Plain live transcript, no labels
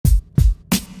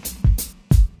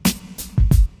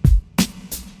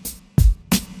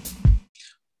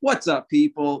What's up,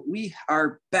 people? We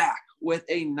are back with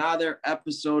another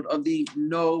episode of the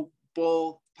No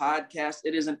Bull podcast.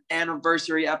 It is an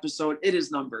anniversary episode. It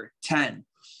is number 10.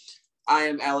 I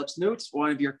am Alex Newts, one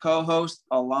of your co-hosts,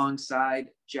 alongside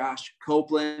Josh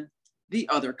Copeland, the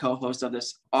other co-host of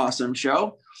this awesome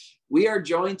show. We are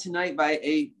joined tonight by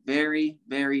a very,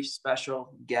 very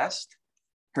special guest.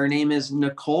 Her name is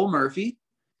Nicole Murphy.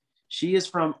 She is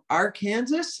from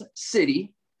Arkansas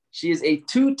City. She is a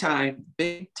two-time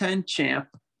Big Ten champ.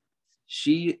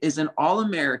 She is an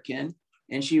All-American,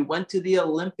 and she went to the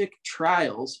Olympic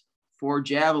trials for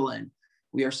javelin.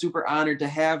 We are super honored to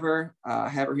have her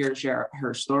here to share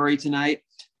her story tonight.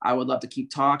 I would love to keep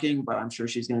talking, but I'm sure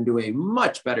she's going to do a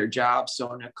much better job.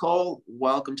 So, Nicole,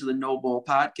 welcome to the No Bull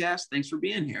podcast. Thanks for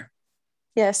being here.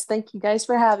 Yes, thank you guys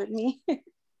for having me.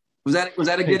 Was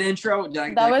that a good intro? Did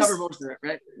I cover most of it,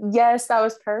 right? Yes, that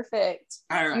was perfect.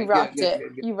 All right, you rocked it.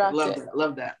 Good. You rocked it.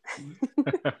 Love that.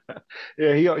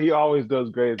 Yeah, he always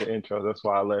does great at the intro. That's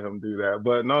why I let him do that.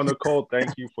 But no, Nicole, thank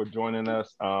you for joining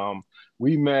us.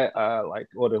 We met a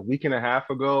week and a half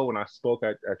ago when I spoke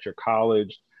at your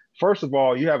college. First of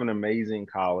all, you have an amazing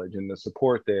college, and the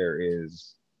support there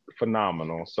is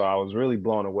phenomenal. So I was really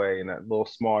blown away in that little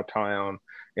small town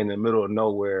in the middle of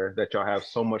nowhere that y'all have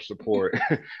so much support.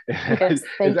 Yes,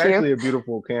 it's actually a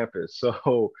beautiful campus.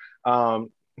 So one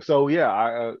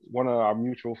of our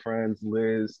mutual friends,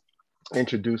 Liz,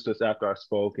 introduced us after I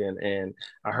spoke, and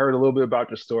I heard a little bit about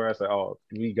your story. I said, oh,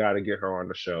 we got to get her on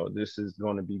the show. This is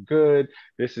going to be good.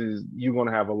 You're going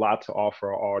to have a lot to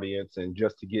offer our audience, and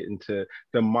just to get into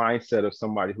the mindset of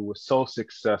somebody who was so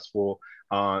successful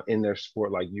in their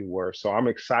sport like you were. So I'm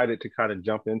excited to kind of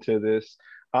jump into this.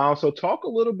 So talk a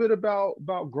little bit about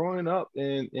growing up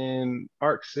in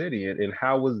Ark City and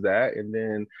how was that? And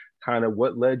then kind of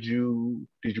what led you,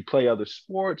 did you play other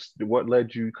sports? What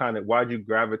led you why'd you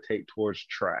gravitate towards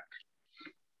track?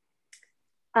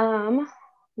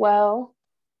 Well,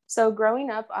 so growing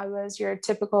up, I was your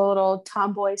typical little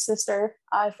tomboy sister.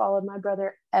 I followed my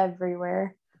brother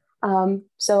everywhere.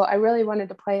 So I really wanted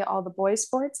to play all the boys'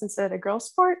 sports instead of the girls'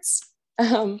 sports.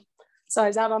 So I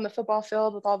was out on the football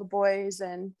field with all the boys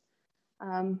and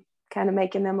kind of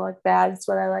making them look bad. That's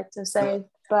what I like to say.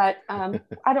 But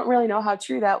I don't really know how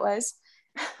true that was.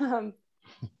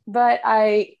 But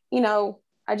I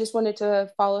just wanted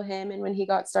to follow him. And when he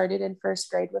got started in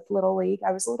first grade with Little League,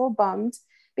 I was a little bummed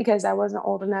because I wasn't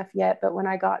old enough yet. But when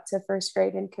I got to first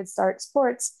grade and could start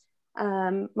sports,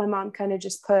 my mom kind of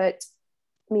just put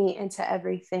me into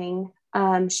everything.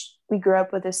 We grew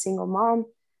up with a single mom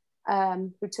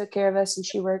who took care of us, and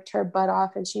she worked her butt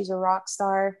off, and she's a rock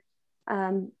star.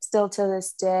 Still to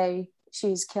this day,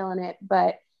 she's killing it,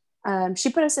 but she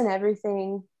put us in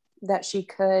everything that she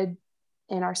could,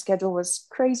 and our schedule was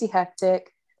crazy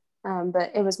hectic,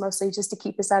 but it was mostly just to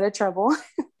keep us out of trouble.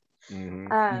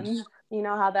 Mm-hmm. You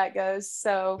know how that goes.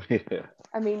 So, yeah.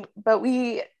 I mean, but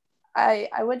I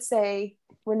would say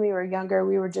when we were younger,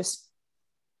 we were just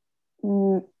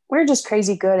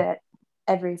crazy good at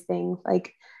everything,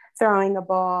 like throwing a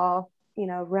ball,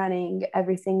 running,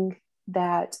 everything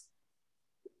that,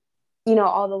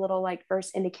 all the little like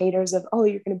first indicators of, oh,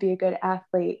 you're going to be a good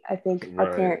athlete. I think right.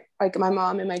 Our parent, like my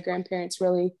mom and my grandparents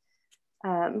really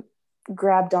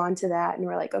grabbed onto that and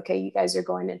were like, okay, you guys are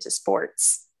going into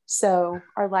sports. So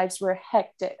our lives were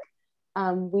hectic.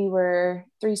 We were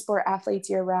 3-sport athletes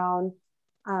year round.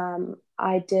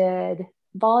 I did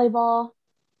volleyball,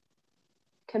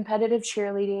 competitive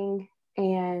cheerleading,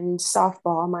 and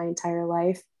softball my entire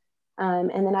life.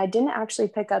 And then I didn't actually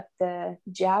pick up the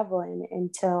javelin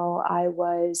until I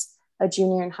was a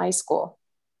junior in high school.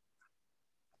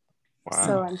 Wow.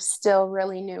 So I'm still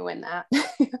really new in that.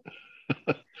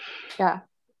 Yeah.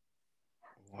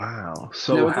 Wow.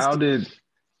 So go ahead,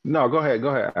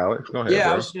 Alex. Go ahead. Yeah,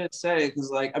 bro. I was just going to say,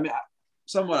 because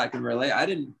somewhat I can relate. I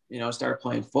didn't, start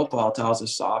playing football until I was a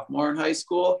sophomore in high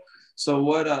school. So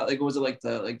what, was it like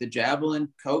the javelin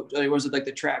coach? Was it like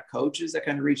the track coaches that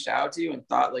kind of reached out to you and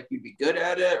thought like you'd be good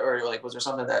at it? Or was there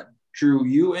something that drew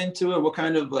you into it? What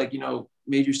kind of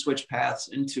made you switch paths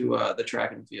into the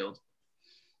track and field?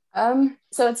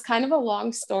 So it's kind of a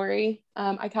long story.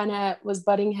 I kind of was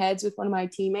butting heads with one of my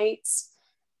teammates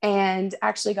and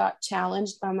actually got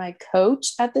challenged by my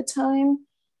coach at the time,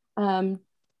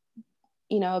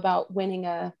 about winning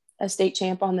a state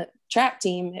champ on the track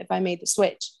team if I made the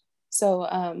switch. So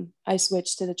I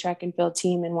switched to the track and field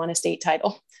team and won a state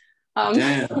title.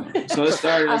 Damn. So it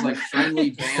started as like friendly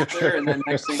banter, and then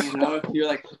next thing you know, you're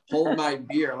like, hold my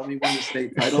beer, let me win the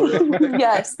state title real quick.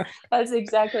 Yes, that's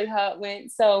exactly how it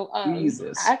went. So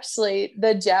actually,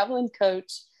 the javelin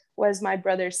coach was my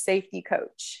brother's safety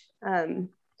coach.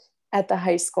 at the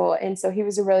high school. And so he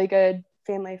was a really good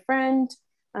family friend,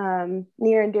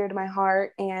 near and dear to my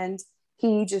heart. And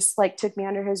he just like took me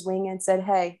under his wing and said,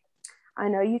 hey, I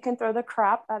know you can throw the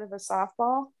crap out of a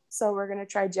softball, so we're going to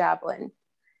try javelin.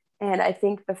 And I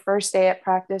think the first day at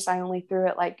practice, I only threw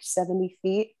it like 70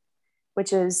 feet,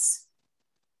 which is,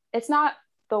 it's not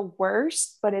the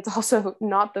worst, but it's also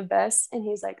not the best. And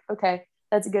he's like, okay,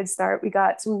 that's a good start. We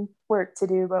got some work to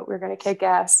do, but we're going to kick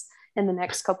ass in the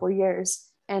next couple of years.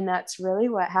 And that's really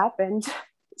what happened.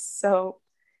 So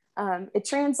it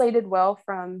translated well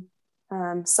from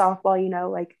softball, you know,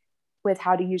 like with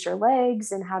how to use your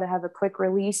legs and how to have a quick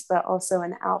release, but also in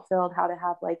the outfield, how to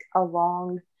have like a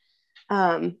long,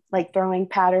 like throwing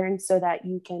pattern so that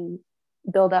you can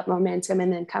build up momentum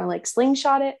and then kind of like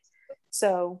slingshot it.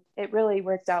 So it really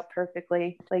worked out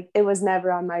perfectly. Like it was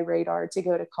never on my radar to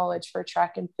go to college for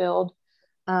track and field.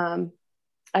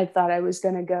 I thought I was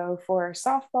going to go for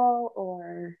softball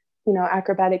or, you know,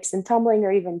 acrobatics and tumbling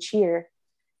or even cheer.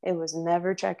 It was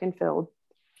never track and field.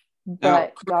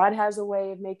 But God has a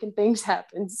way of making things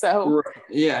happen. So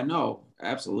yeah, no,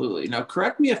 absolutely. Now,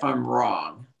 correct me if I'm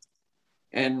wrong.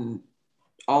 And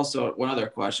also one other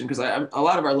question, because a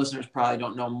lot of our listeners probably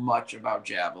don't know much about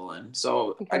javelin.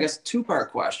 So okay. I guess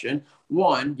 2-part question.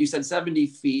 One, you said 70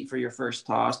 feet for your first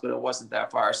toss, but it wasn't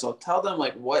that far. So tell them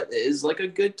like what is like a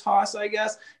good toss, I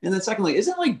guess. And then secondly,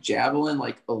 isn't like javelin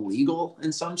like illegal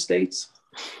in some states?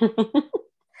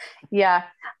 Yeah.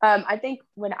 I think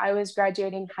when I was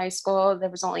graduating high school,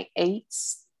 there was only 8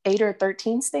 or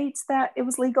 13 states that it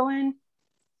was legal in,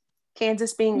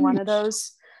 Kansas being one of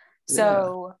those.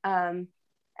 So,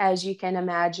 as you can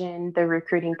imagine, the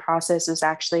recruiting process is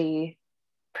actually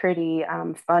pretty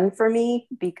fun for me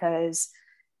because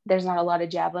there's not a lot of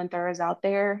javelin throwers out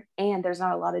there, and there's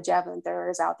not a lot of javelin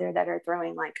throwers out there that are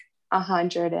throwing like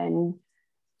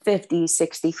 150,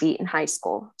 60 feet in high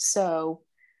school. So,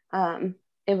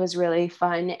 it was really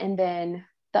fun. And then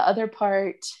the other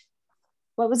part,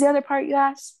 what was the other part you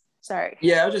asked? Sorry.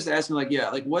 Yeah, I was just asking like,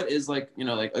 like what is like, you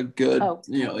know, like a good,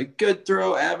 you know, like good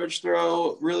throw, average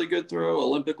throw, really good throw,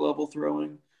 Olympic level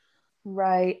throwing.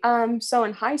 Right. So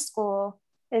in high school,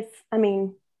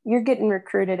 you're getting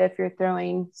recruited if you're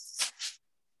throwing,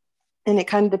 and it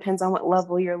kind of depends on what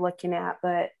level you're looking at,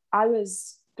 but I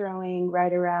was throwing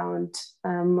right around,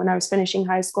 when I was finishing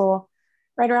high school,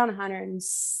 right around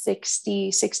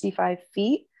 160, 65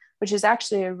 feet, which is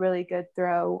actually a really good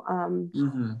throw.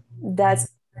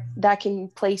 That can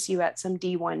place you at some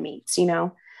D1 meets, you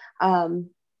know? And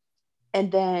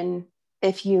then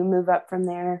if you move up from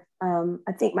there,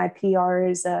 I think my PR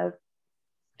is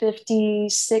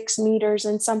 56 meters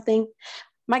and something.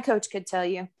 My coach could tell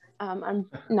you. I'm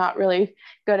not really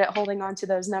good at holding on to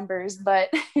those numbers, but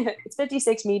it's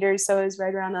 56 meters. So it's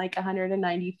right around like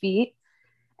 190 feet.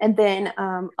 And then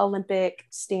Olympic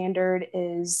standard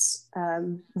is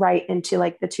right into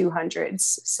like the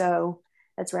 200s. So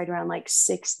that's right around like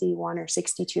 61 or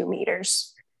 62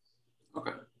 meters.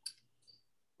 Okay.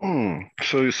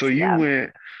 So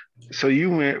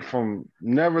you went from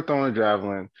never throwing a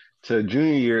javelin to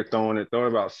junior year throwing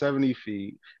about 70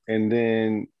 feet, and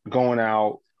then going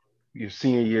out your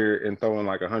senior year and throwing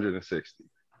like 160.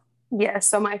 Yeah.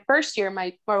 So my first year,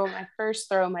 my first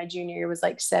throw my junior year was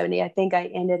like 70. I think I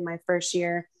ended my first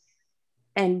year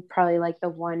and probably like the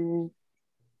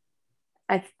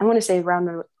I want to say around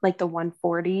the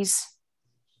 140s.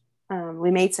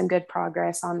 We made some good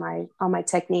progress on my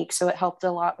technique, so it helped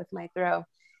a lot with my throw.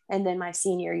 And then my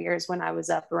senior years when I was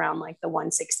up around like the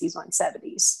 160s,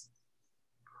 170s.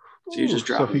 So you're just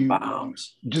dropping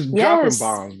bombs. Dropping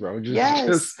bombs, bro.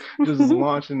 Just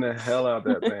launching the hell out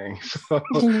that thing. So,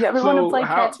 you ever want to play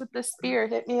catch with the spear?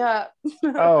 Hit me up.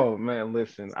 Oh man,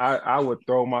 listen, I would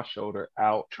throw my shoulder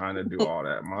out trying to do all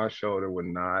that. My shoulder would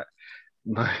not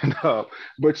line up.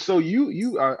 But so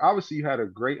you obviously you had a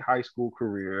great high school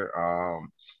career.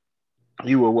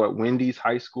 You were Wendy's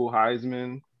high school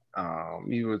Heisman.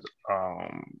 You was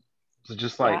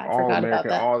just like all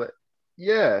American, all that.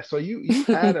 Yeah, so you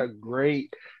had a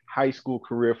great high school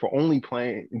career for only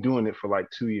doing it for like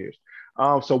 2 years.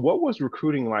 So what was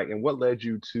recruiting like, and what led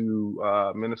you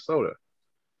to Minnesota?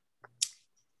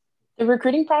 The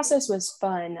recruiting process was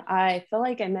fun. I feel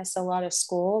like I missed a lot of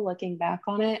school looking back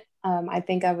on it. I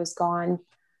think I was gone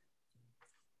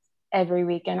every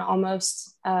weekend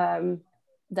almost.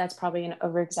 That's probably an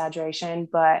over-exaggeration,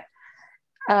 but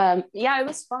it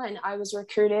was fun. I was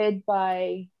recruited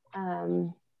by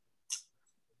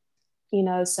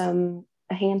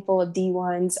a handful of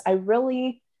D1s. I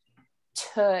really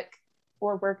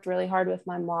worked really hard with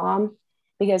my mom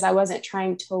because I wasn't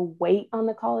trying to wait on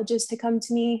the colleges to come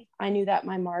to me. I knew that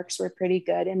my marks were pretty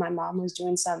good and my mom was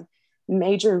doing some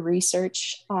major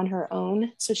research on her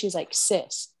own. So she's like,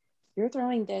 sis, you're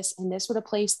throwing this, and this would have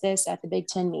placed this at the Big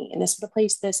Ten meet, and this would have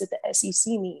placed this at the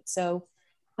SEC meet. So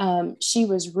she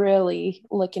was really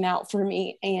looking out for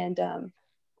me. And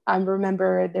I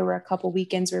remember there were a couple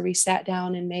weekends where we sat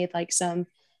down and made like some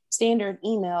standard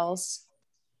emails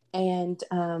and,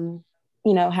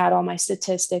 had all my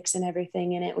statistics and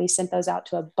everything in it. We sent those out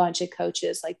to a bunch of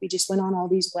coaches. Like we just went on all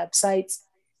these websites,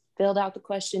 filled out the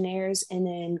questionnaires, and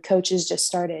then coaches just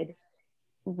started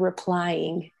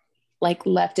replying like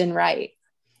left and right.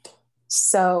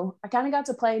 So I kind of got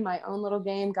to play my own little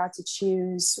game, got to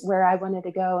choose where I wanted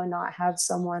to go and not have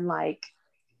someone like,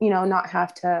 not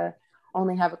have to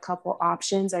only have a couple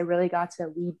options. I really got to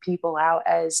lead people out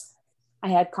as I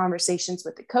had conversations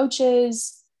with the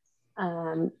coaches,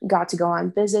 got to go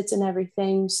on visits and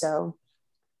everything. So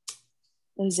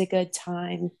it was a good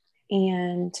time.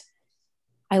 And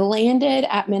I landed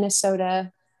at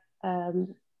Minnesota.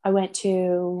 I went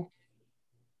to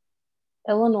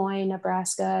Illinois,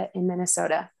 Nebraska, and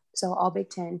Minnesota. So all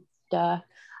Big Ten, duh.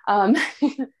 And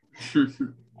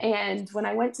when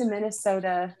I went to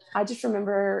Minnesota, I just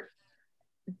remember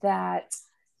that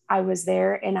I was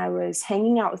there and I was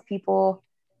hanging out with people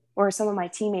or some of my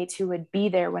teammates who would be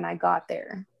there when I got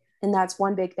there. And that's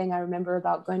one big thing I remember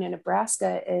about going to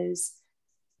Nebraska is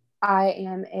I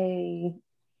am a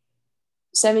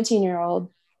 17-year-old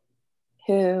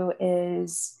who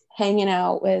is hanging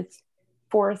out with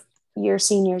fourth year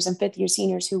seniors and fifth year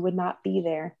seniors who would not be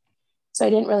there. So I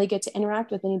didn't really get to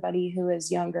interact with anybody who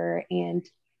was younger. And,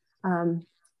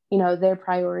 their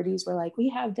priorities were like, we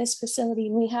have this facility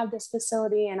and we have this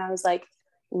facility. And I was like,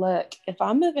 look, if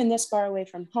I'm moving this far away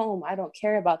from home, I don't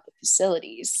care about the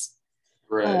facilities.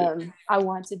 Right. I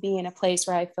want to be in a place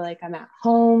where I feel like I'm at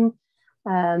home,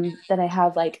 that I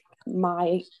have like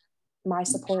my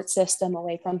support system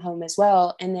away from home as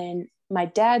well. And then my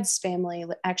dad's family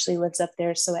actually lives up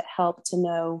there. So it helped to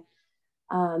know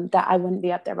that I wouldn't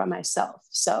be up there by myself.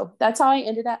 So that's how I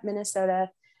ended up Minnesota.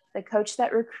 The coach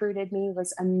that recruited me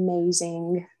was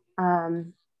amazing.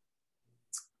 Love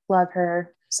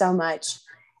her so much.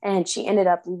 And she ended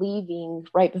up leaving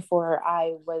right before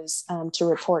I was to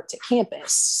report to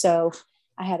campus. So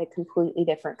I had a completely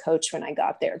different coach when I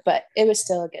got there, but it was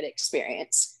still a good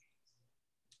experience.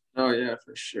 Oh yeah,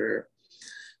 for sure.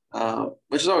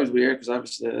 Which is always weird because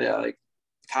obviously,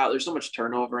 there's so much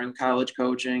turnover in college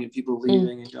coaching and people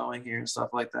leaving and going here and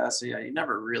stuff like that. So yeah, you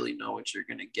never really know what you're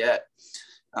gonna get.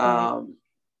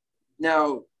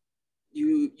 Now,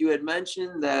 you had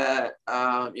mentioned that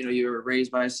you were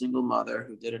raised by a single mother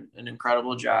who did an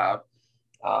incredible job,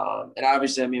 and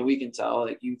obviously, I mean, we can tell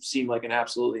like you seem like an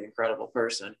absolutely incredible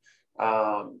person.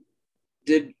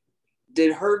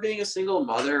 Did her being a single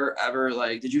mother ever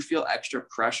did you feel extra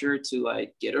pressure to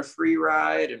like get a free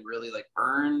ride and really like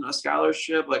earn a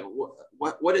scholarship? Like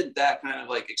what did that kind of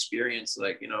like experience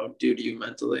do to you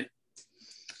mentally?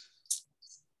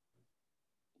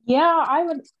 Yeah,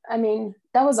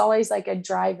 that was always like a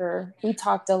driver. We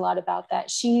talked a lot about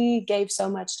that. She gave so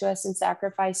much to us and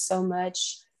sacrificed so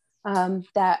much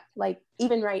that like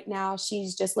even right now,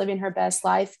 she's just living her best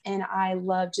life. And I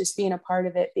love just being a part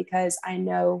of it because I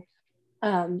know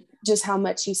just how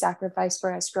much she sacrificed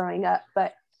for us growing up.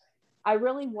 But I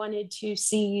really wanted to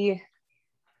see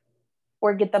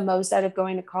or get the most out of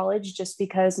going to college just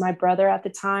because my brother at the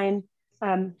time,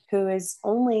 who is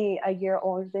only a year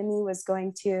older than me, was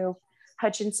going to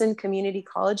Hutchinson Community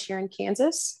College here in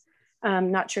Kansas.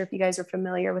 Not sure if you guys are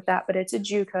familiar with that, but it's a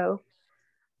JUCO.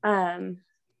 And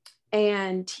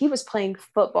he was playing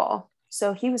football.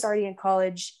 So he was already in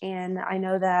college. And I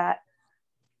knew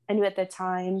at the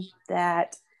time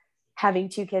that having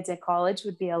two kids in college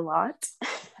would be a lot.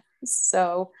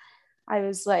 So I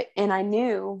was like, and I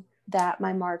knew that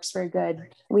my marks were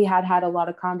good. We had a lot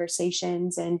of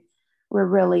conversations and we're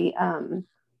really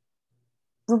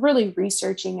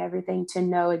researching everything to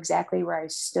know exactly where I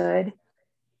stood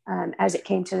as it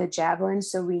came to the javelin.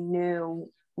 So we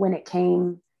knew when it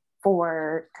came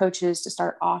for coaches to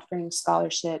start offering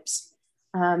scholarships.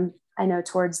 I know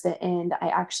towards the end, I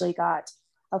actually got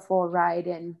a full ride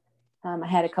and I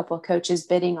had a couple of coaches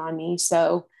bidding on me.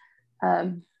 So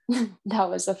that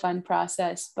was a fun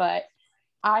process, but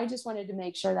I just wanted to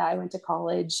make sure that I went to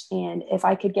college, and if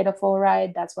I could get a full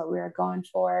ride, that's what we were going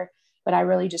for. But I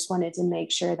really just wanted to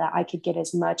make sure that I could get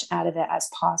as much out of it as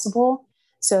possible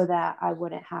so that I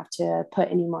wouldn't have to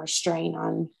put any more strain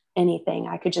on anything.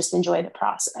 I could just enjoy the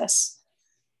process.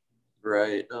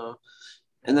 Right.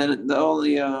 And then the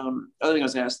only other thing I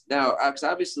was gonna ask now, because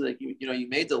obviously, like you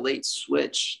made the late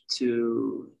switch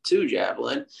to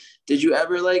javelin. Did you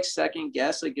ever like second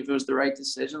guess like if it was the right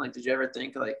decision? Like, did you ever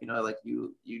think like like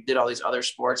you did all these other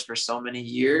sports for so many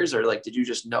years, or like did you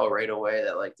just know right away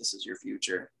that like this is your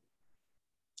future?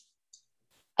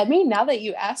 I mean, now that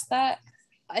you asked that,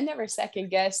 I never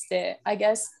second guessed it. I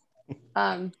guess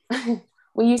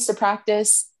we used to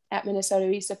practice at Minnesota.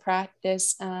 We used to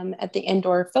practice at the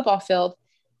indoor football field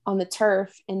on the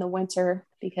turf in the winter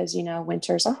because,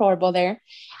 winters are horrible there.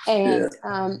 And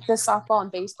the softball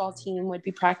and baseball team would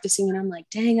be practicing and I'm like,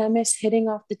 dang, I miss hitting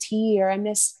off the tee or I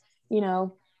miss,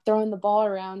 throwing the ball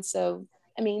around. So,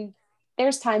 I mean,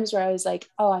 there's times where I was like,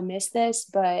 oh, I miss this,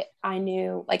 but I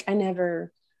knew like I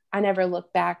never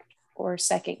looked back or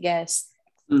second guessed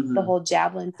the whole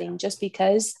javelin thing just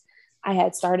because I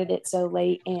had started it so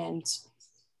late. And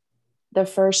the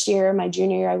first year, my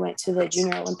junior year, I went to the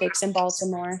Junior Olympics in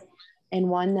Baltimore and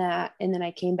won that. And then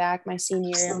I came back my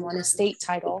senior year and won a state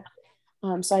title.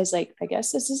 So I was like, I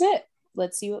guess this is it.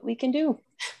 Let's see what we can do.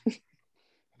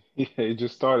 Yeah, you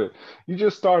just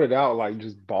started out like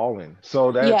just balling.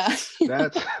 So that's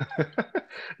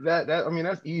that I mean,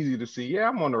 that's easy to see. Yeah,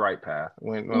 I'm on the right path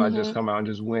when I just come out and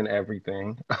just win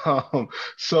everything.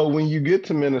 So when you get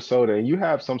to Minnesota and you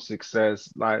have some success,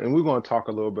 like, and we're going to talk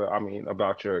a little bit, I mean,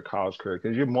 about your college career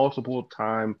because you're multiple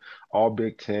time All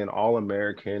Big Ten, All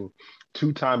American,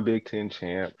 2-time Big Ten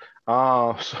champ.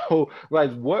 So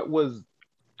like,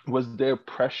 was there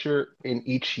pressure in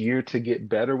each year to get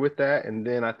better with that? And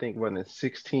then I think when in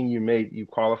 16 you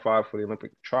qualified for the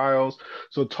Olympic trials.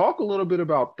 So talk a little bit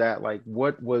about that. Like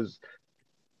what was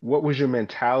your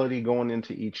mentality going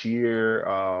into each year?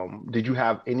 Did you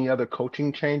have any other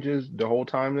coaching changes the whole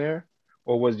time there?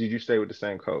 Or did you stay with the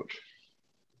same coach?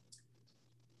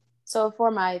 So for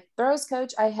my throws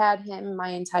coach, I had him my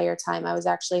entire time. I was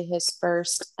actually his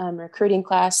first recruiting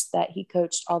class that he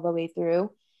coached all the way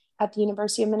through at the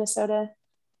University of Minnesota.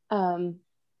 And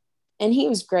he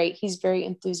was great. He's very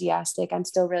enthusiastic. I'm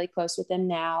still really close with him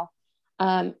now.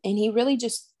 And he really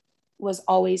just was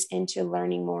always into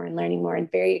learning more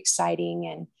and very exciting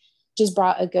and just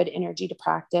brought a good energy to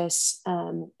practice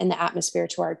and the atmosphere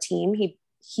to our team. He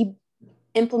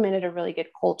implemented a really good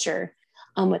culture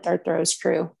with our throws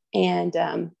crew. And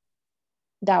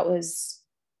that was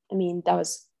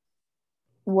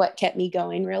what kept me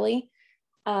going really.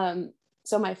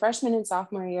 So my freshman and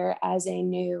sophomore year as a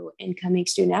new incoming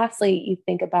student athlete, you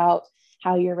think about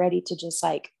how you're ready to just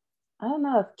like, I don't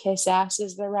know if kiss ass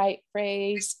is the right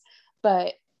phrase,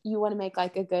 but you want to make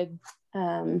like a good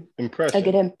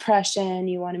impression.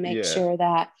 You want to make sure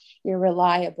that you're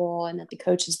reliable and that the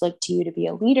coaches look to you to be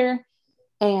a leader.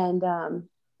 And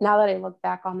now that I look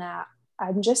back on that,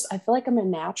 I feel like I'm a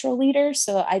natural leader.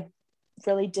 So I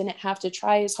really didn't have to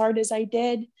try as hard as I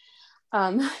did.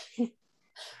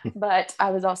 But I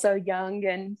was also young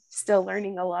and still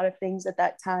learning a lot of things at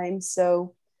that time.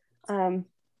 So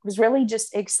was really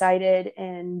just excited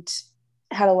and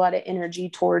had a lot of energy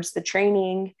towards the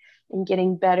training and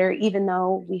getting better, even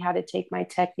though we had to take my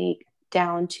technique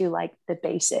down to like the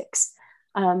basics.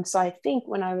 So I think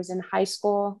when I was in high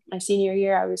school, my senior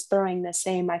year, I was throwing the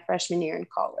same my freshman year in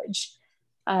college,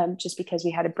 just because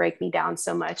we had to break me down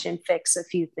so much and fix a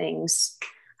few things.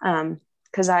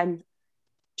 Because I'm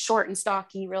short and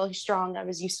stocky, really strong. I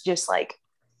was used to just like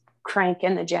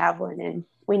cranking the javelin and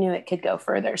we knew it could go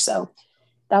further. So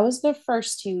that was the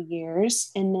first 2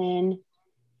 years. And then,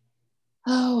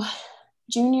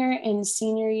 junior and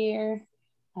senior year,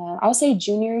 I'll say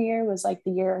junior year was like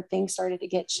the year things started to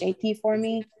get shaky for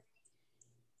me.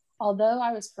 Although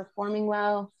I was performing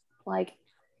well, like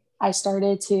I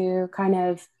started to kind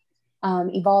of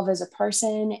evolve as a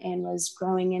person and was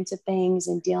growing into things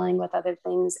and dealing with other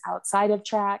things outside of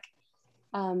track.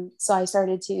 So I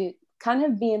started to kind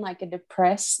of be in like a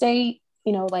depressed state,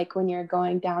 like when you're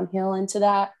going downhill into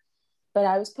that, but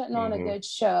I was putting on a good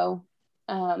show.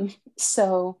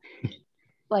 So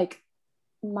like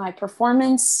my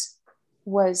performance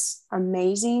was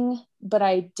amazing, but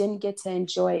I didn't get to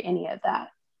enjoy any of that.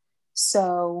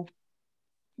 So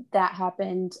that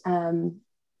happened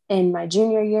in my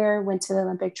junior year, went to the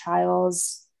Olympic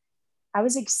trials. I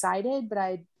was excited, but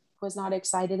I was not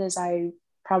excited as I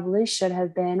probably should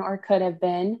have been or could have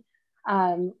been.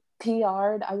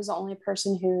 PR'd. I was the only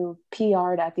person who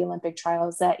PR'd at the Olympic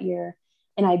trials that year,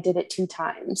 and I did it 2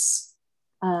 times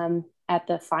at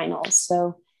the finals.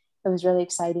 So it was really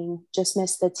exciting. Just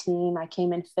missed the team. I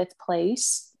came in 5th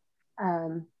place,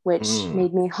 which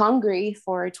made me hungry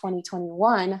for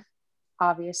 2021,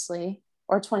 obviously,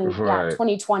 or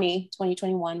 2020,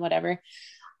 2021, whatever.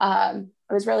 But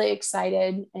I was really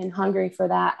excited and hungry for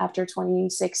that after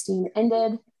 2016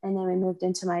 ended. And then we moved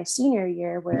into my senior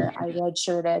year where I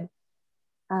redshirted.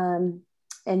 And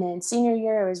then senior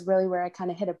year, it was really where I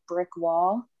kind of hit a brick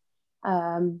wall.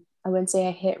 I wouldn't say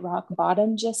I hit rock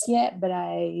bottom just yet, but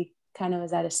I kind of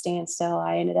was at a standstill.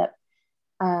 I ended up,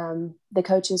 the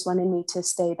coaches wanted me to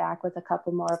stay back with a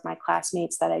couple more of my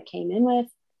classmates that I came in with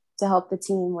to help the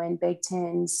team win Big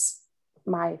Tens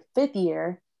my 5th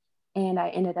year. And I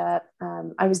ended up,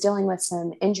 I was dealing with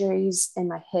some injuries and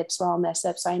my hips were all messed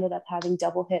up. So I ended up having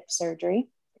double hip surgery.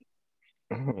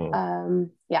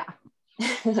 Yeah.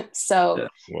 So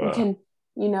wow.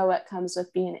 You know what comes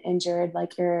with being injured,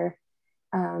 like you're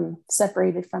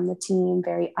separated from the team,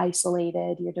 very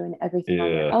isolated. You're doing everything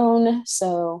on your own.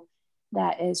 So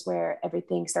that is where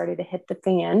everything started to hit the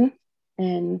fan.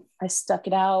 And I stuck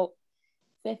it out.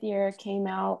 5th year came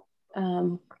out,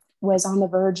 was on the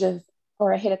verge of,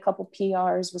 or I hit a couple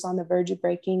PRs, was on the verge of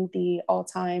breaking the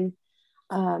all-time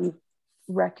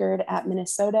record at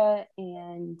Minnesota,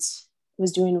 and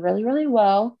was doing really, really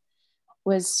well.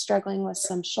 Was struggling with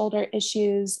some shoulder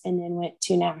issues, and then went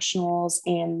to nationals,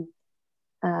 and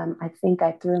I think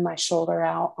I threw my shoulder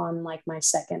out on like my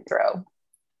 2nd throw.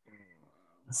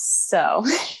 So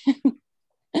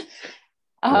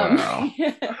wow.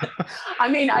 I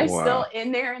mean, I still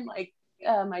in there, and like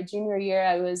my junior year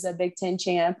I was a Big Ten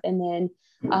champ, and then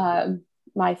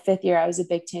my 5th year I was a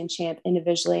Big Ten champ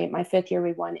individually. My 5th year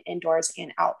we won indoors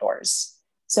and outdoors.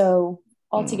 So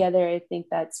altogether, I think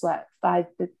that's what five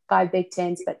Big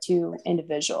Tens, but 2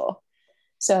 individual.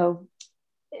 So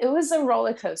it was a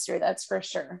roller coaster, that's for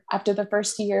sure. After the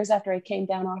first 2 years, after I came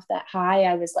down off that high,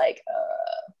 I was like,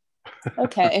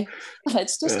 okay,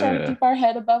 let's just try to keep our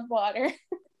head above water.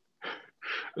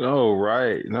 Oh,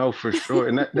 right. No, for sure.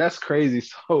 And that's crazy.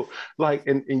 So like,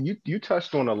 and you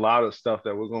touched on a lot of stuff that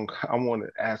I want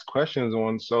to ask questions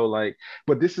on. So like,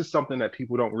 but this is something that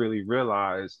people don't really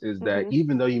realize is that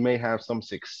even though you may have some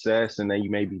success and then you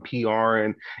may be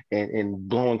PRing and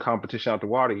blowing competition out the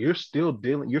water, you're still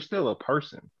a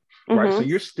person. Right. So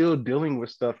you're still dealing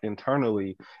with stuff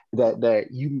internally that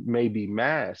you may be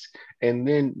masked. And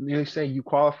then you say you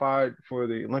qualified for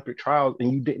the Olympic trials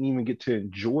and you didn't even get to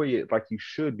enjoy it like you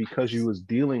should because you was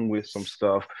dealing with some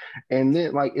stuff. And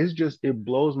then like, it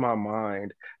blows my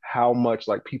mind how much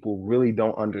like people really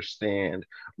don't understand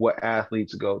what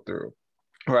athletes go through.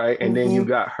 Right. And then you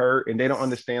got hurt and they don't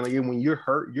understand, like when you're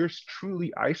hurt, you're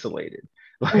truly isolated.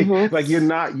 Like, like you're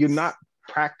not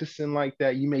practicing like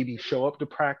that. You maybe show up to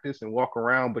practice and walk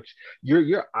around, but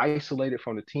you're isolated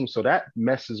from the team. So that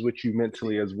messes with you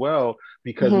mentally as well,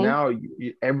 because now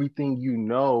everything you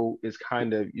know is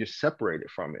kind of, you're separated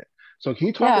from it. So can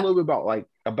you talk a little bit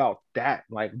about that?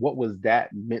 Like, what was that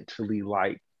mentally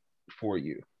like for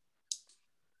you?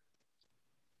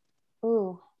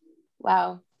 Ooh,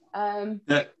 wow.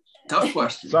 Tough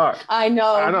question. Sorry. I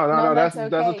know. No, that's okay.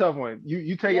 That's a tough one.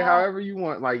 You take it however you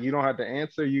want. Like, you don't have to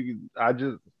answer. I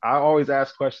always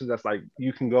ask questions that's like,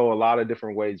 you can go a lot of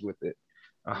different ways with it.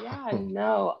 Yeah,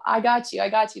 no, I got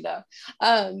you though.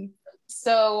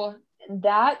 So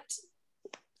that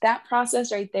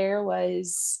process right there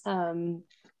was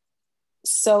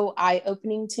so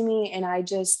eye-opening to me, and I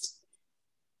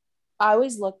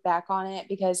always look back on it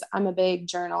because I'm a big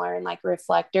journaler and like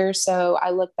reflector. So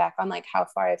I look back on like how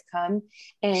far I've come,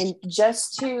 and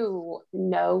just to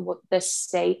know what the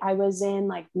state I was in,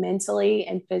 like mentally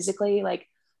and physically, like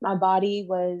my body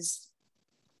was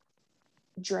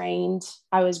drained.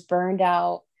 I was burned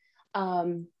out.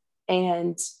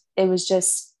 And it was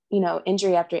just,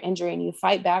 injury after injury, and you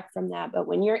fight back from that. But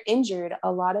when you're injured,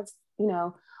 a lot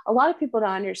of people don't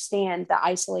understand the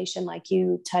isolation like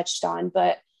you touched on,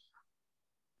 but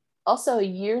also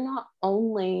you're not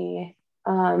only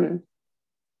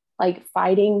like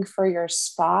fighting for your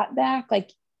spot back,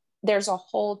 like there's a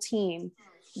whole team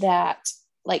that,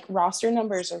 like, roster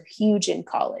numbers are huge in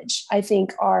college. I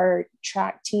think our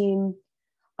track team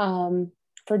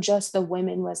for just the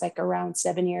women was like around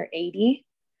 70 or 80,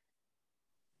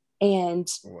 and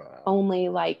only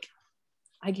like,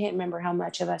 I can't remember how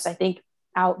much of us, I think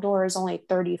outdoors only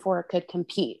 34 could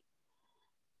compete.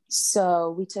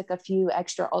 So we took a few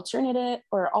extra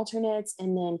alternates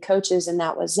and then coaches, and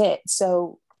that was it.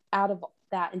 So out of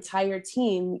that entire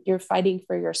team, you're fighting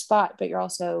for your spot, but you're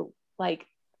also like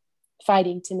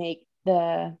fighting to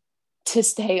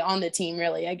stay on the team,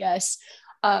 really, I guess.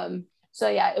 So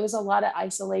yeah, it was a lot of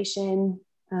isolation.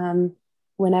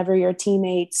 Whenever your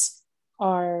teammates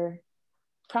are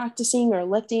practicing or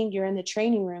lifting, you're in the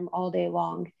training room all day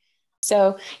long.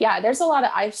 So yeah, there's a lot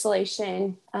of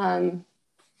isolation.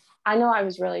 I know I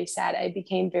was really sad. I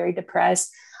became very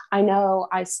depressed. I know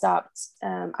I stopped,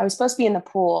 I was supposed to be in the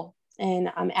pool,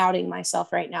 and I'm outing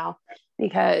myself right now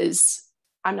because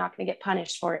I'm not going to get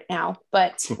punished for it now.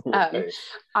 But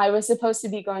I was supposed to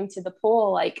be going to the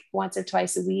pool like once or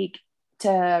twice a week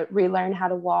to relearn how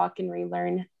to walk and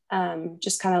relearn,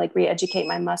 just kind of like re-educate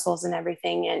my muscles and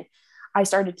everything. And I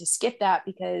started to skip that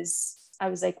because I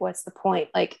was like, what's the point?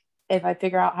 Like, if I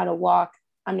figure out how to walk,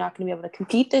 I'm not going to be able to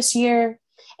compete this year.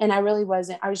 And I really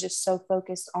wasn't. I was just so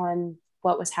focused on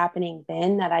what was happening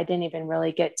then that I didn't even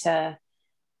really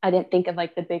I didn't think of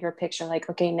like the bigger picture, like,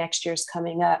 okay, next year's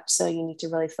coming up, so you need to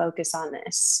really focus on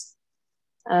this.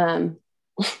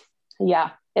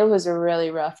 Yeah, it was a really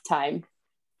rough time.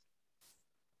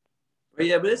 But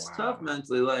yeah, but it's tough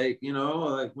mentally, like,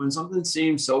 like when something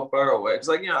seems so far away. Because,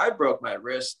 like, I broke my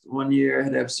wrist one year, I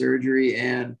had to have surgery,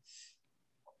 and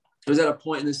it was at a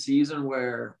point in the season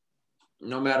where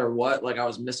no matter what, like, I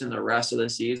was missing the rest of the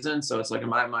season. So it's like in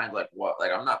my mind, like, what,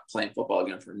 like, I'm not playing football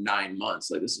again for 9 months.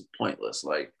 Like, this is pointless.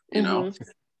 Like, and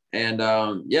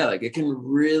yeah, like it can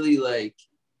really like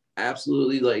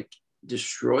absolutely like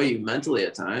destroy you mentally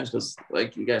at times. Cause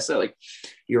like you guys said, like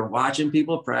you're watching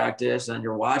people practice and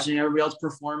you're watching everybody else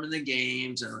perform in the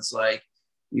games. And it's like,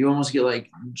 you almost get like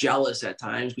jealous at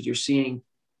times because you're seeing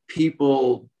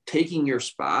people taking your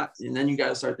spot, and then you got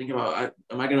to start thinking about,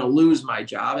 am I going to lose my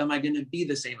job? Am I going to be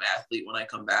the same athlete when I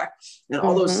come back? And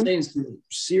all those things can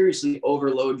seriously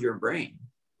overload your brain.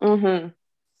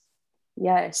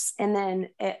 Yes. And then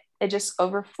it just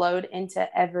overflowed into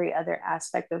every other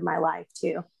aspect of my life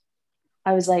too.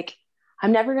 I was like,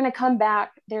 I'm never going to come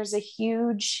back. There's a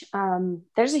huge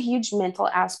mental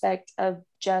aspect of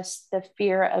just the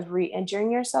fear of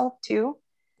re-injuring yourself too.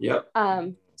 Yep.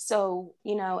 So,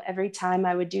 every time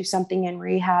I would do something in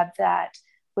rehab that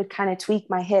would kind of tweak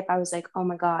my hip, I was like, oh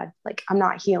my God, like I'm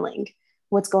not healing.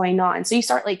 What's going on? So you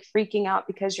start like freaking out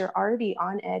because you're already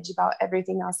on edge about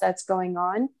everything else that's going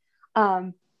on.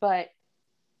 But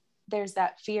there's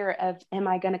that fear of, am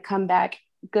I going to come back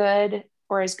good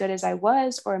or as good as I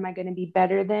was, or am I going to be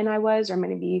better than I was, or am I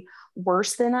going to be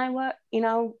worse than I was,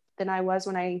 than I was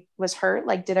when I was hurt?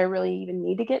 Like, did I really even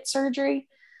need to get surgery?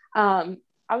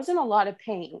 I was in a lot of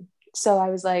pain. So I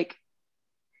was like,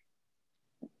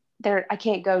 I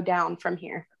can't go down from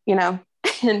here,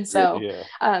 And so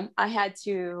I had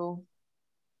to,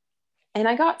 and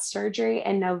I got surgery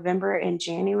in November and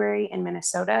January in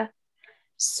Minnesota.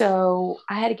 So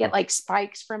I had to get like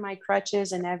spikes for my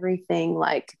crutches and everything.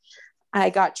 Like I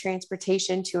got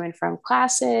transportation to and from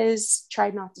classes,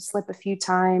 tried not to slip a few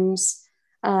times.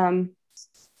 It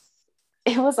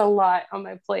was a lot on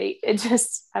my plate.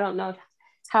 I don't know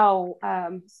how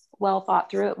well thought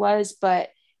through it was, but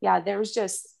yeah, there was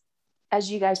just,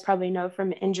 as you guys probably know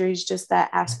from injuries, just that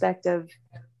aspect of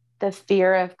the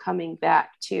fear of coming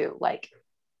back too, like,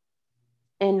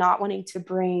 and not wanting to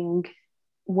bring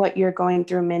what you're going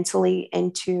through mentally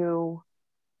into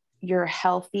your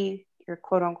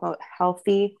quote unquote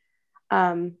healthy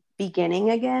beginning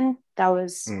again. That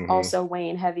was also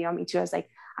weighing heavy on me too. I was like,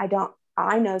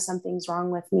 I know something's wrong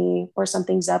with me or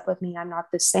something's up with me. I'm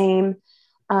not the same.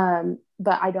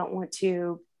 But I don't want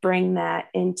to bring that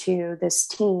into this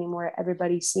team where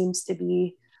everybody seems to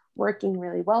be working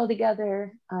really well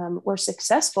together. We're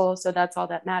successful. So that's all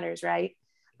that matters. Right.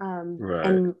 Right.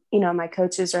 And, my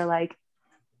coaches are like,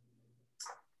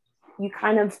 you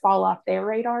kind of fall off their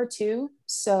radar too.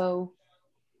 So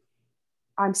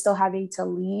I'm still having to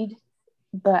lead,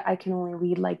 but I can only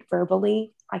lead like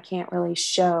verbally. I can't really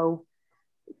show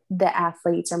the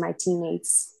athletes or my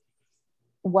teammates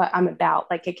what I'm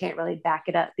about. Like I can't really back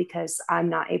it up because I'm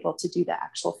not able to do the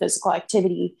actual physical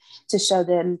activity to show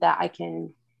them that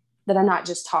that I'm not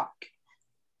just talk.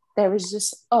 There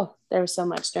was so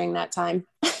much during that time.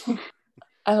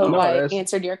 I hope I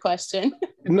answered your question.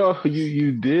 No,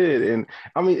 you did. And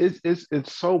I mean,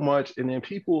 it's so much. And then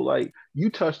people, like, you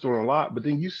touched on a lot, but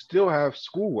then you still have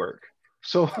schoolwork.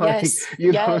 So like,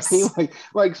 you know what I mean?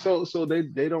 Like, so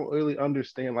they don't really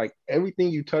understand, like,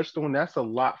 everything you touched on, that's a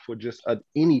lot for just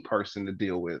any person to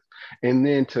deal with. And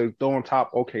then to throw on top,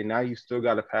 okay, now you still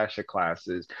got to pass your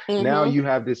classes. Now you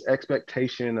have this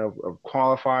expectation of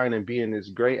qualifying and being this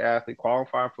great athlete,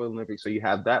 qualifying for the Olympics. So you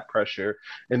have that pressure.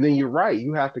 And then you're right,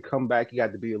 you have to come back, you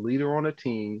got to be a leader on a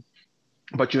team.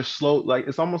 But you're slow, like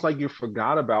it's almost like you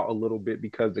forgot about a little bit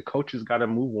because the coaches got to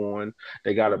move on.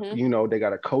 They got to, they got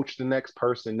to coach the next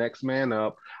person, next man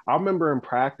up. I remember in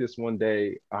practice one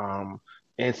day,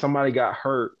 and somebody got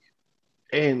hurt,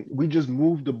 and we just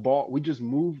moved the ball. We just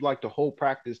moved like the whole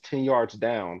practice 10 yards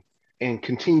down and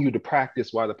continued to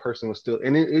practice while the person was still.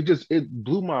 And it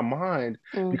blew my mind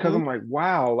because I'm like,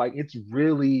 wow, like it's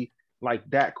really like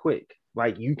that quick.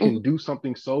 Like you can do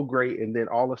something so great, and then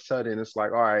all of a sudden it's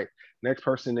like, all right, next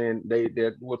person in, they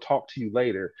will talk to you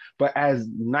later. But as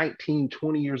 19,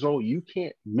 20 years old, you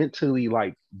can't mentally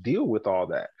like deal with all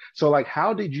that. So like,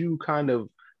 how did you kind of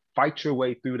fight your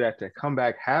way through that to come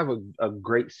back, have a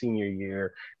great senior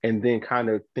year, and then kind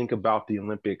of think about the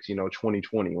Olympics,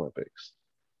 2020 Olympics?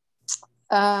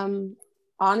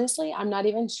 Honestly, I'm not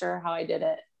even sure how I did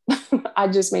it. I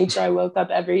just made sure I woke up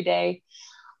every day.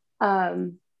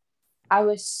 I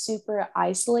was super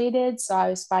isolated, so I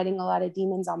was fighting a lot of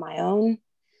demons on my own.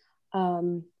 I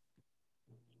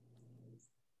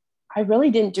really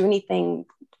didn't do anything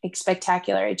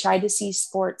spectacular. I tried to see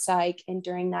sports psych, and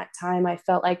during that time, I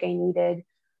felt like I needed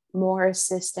more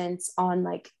assistance on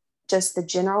like just the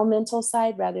general mental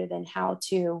side rather than how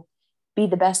to be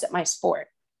the best at my sport.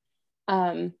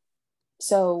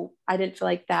 So I didn't feel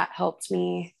like that helped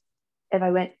me. I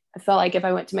felt like if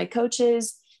I went to my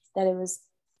coaches, that it was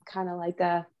kind of like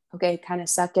okay, kind of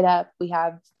suck it up. We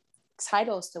have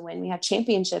titles to win. We have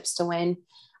championships to win.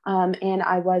 And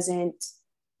I wasn't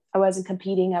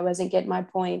competing. I wasn't getting my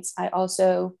points. I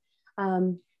also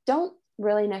don't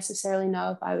really necessarily know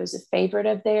if I was a favorite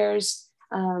of theirs,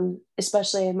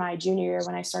 especially in my junior year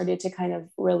when I started to kind of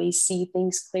really see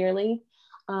things clearly.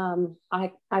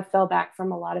 I fell back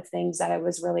from a lot of things that I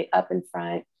was really up in the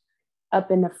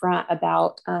front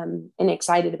about and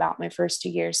excited about my first 2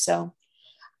 years. So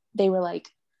they were like,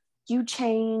 you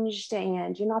changed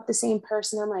and you're not the same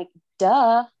person. I'm like,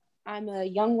 duh, I'm a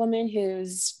young woman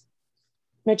who's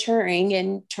maturing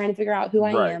and trying to figure out who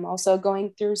I am. Also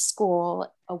going through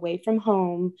school, away from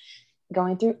home,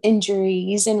 going through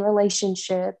injuries and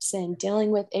relationships and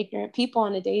dealing with ignorant people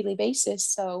on a daily basis.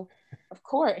 So of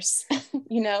course,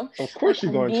 of course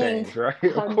you're going to change, right?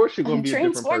 Of course you're going to be a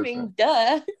different person.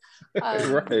 Duh.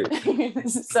 Right.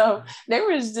 So there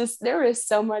was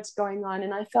so much going on,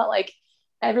 and I felt like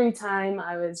every time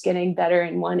I was getting better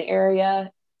in one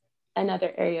area,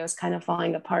 another area was kind of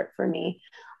falling apart for me.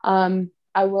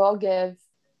 I will give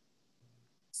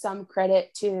some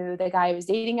credit to the guy I was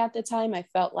dating at the time. I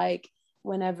felt like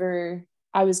whenever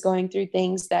I was going through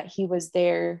things that he was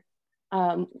there,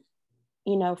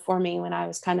 for me when I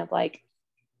was kind of like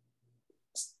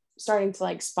starting to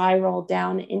like spiral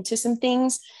down into some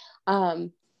things.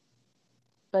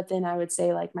 But then I would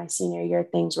say like my senior year,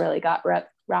 things really got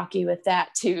rocky with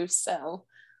that too. So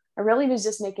I really was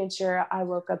just making sure I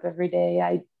woke up every day.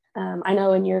 I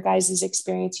know in your guys'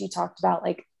 experience, you talked about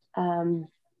like kind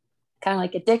of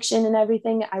like addiction and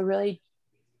everything. I really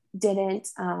didn't.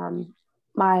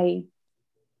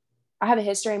 I have a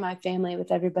history in my family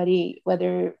with everybody,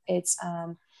 whether it's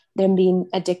them being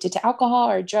addicted to alcohol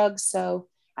or drugs. So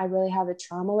I really have a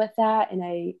trauma with that. And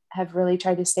I have really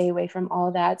tried to stay away from all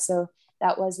of that. So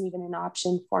that wasn't even an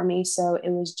option for me. So it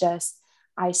was just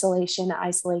isolation,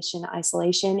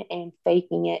 and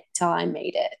faking it till I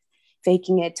made it,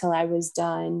 faking it till I was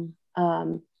done,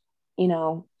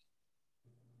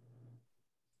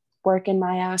 working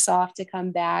my ass off to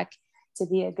come back to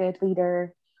be a good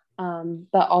leader.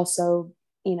 But also,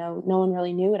 no one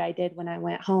really knew what I did when I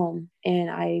went home, and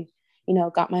I,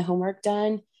 got my homework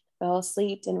done, fell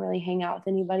asleep, didn't really hang out with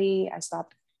anybody. I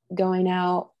stopped going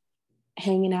out,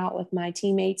 hanging out with my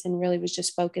teammates, and really was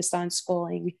just focused on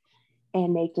schooling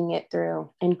and making it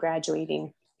through and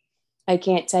graduating. I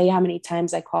can't tell you how many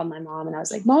times I called my mom and I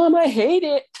was like, Mom, I hate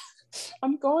it.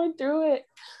 I'm going through it.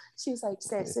 She's like,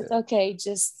 sis, it's okay.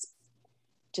 Just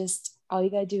all you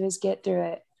got to do is get through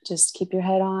it. Just keep your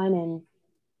head on and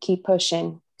keep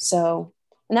pushing. So,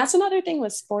 and that's another thing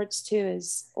with sports too,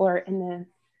 or in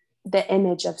the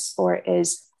image of sport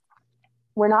is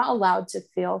we're not allowed to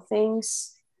feel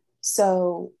things.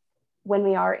 So when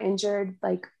we are injured,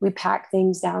 like we pack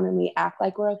things down and we act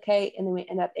like we're okay, and then we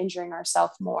end up injuring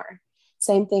ourselves more.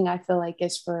 Same thing I feel like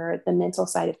is for the mental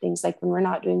side of things. Like when we're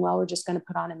not doing well, we're just going to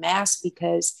put on a mask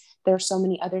because there's so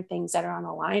many other things that are on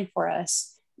the line for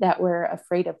us that we're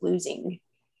afraid of losing.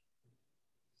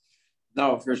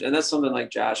 No, for sure. And that's something like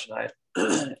Josh and I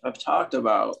have talked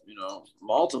about,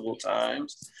 multiple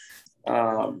times.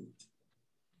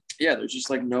 There's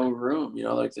just like no room,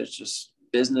 like there's just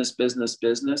business. Like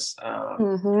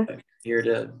here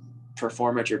to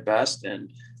perform at your best. And,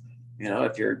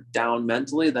 if you're down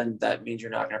mentally, then that means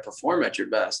you're not going to perform at your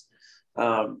best.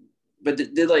 But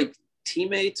did like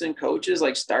teammates and coaches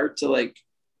like start to like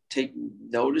take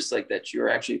notice like that you're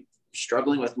actually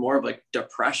struggling with more of like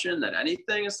depression than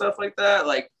anything and stuff like that?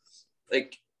 Like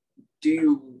do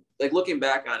you, like looking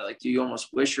back on it, like do you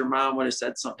almost wish your mom would have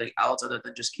said something else other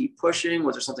than just keep pushing?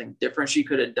 Was there something different she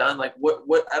could have done? Like what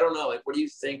I don't know, like what do you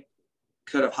think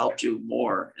could have helped you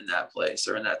more in that place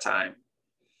or in that time?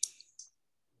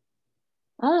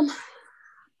 Um,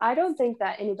 I don't think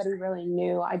that anybody really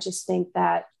knew. I just think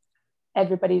that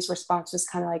everybody's response was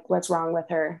kind of like, what's wrong with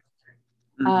her?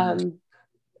 Mm-hmm.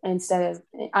 Instead of,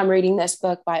 I'm reading this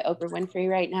book by Oprah Winfrey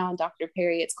right now and Dr.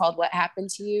 Perry. It's called What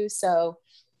Happened to You. So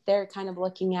they're kind of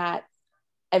looking at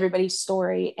everybody's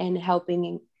story and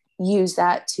helping use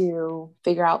that to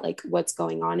figure out like what's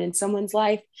going on in someone's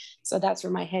life. So that's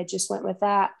where my head just went with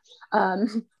that.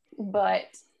 But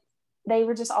they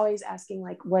were just always asking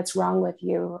like, what's wrong with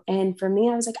you? And for me,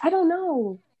 I was like, I don't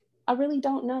know. I really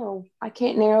don't know. I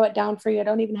can't narrow it down for you. I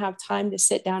don't even have time to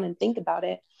sit down and think about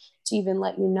it to even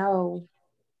let you know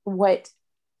what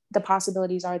the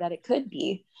possibilities are that it could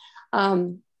be. My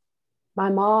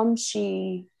mom,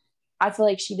 I feel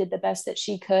like she did the best that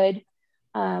she could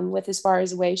with as far as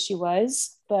the way she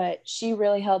was, but she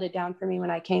really held it down for me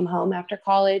when I came home after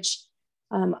college.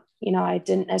 I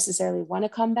didn't necessarily want to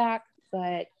come back,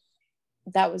 but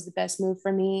that was the best move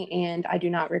for me. And I do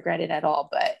not regret it at all.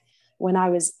 But when I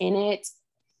was in it,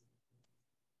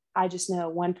 I just know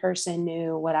one person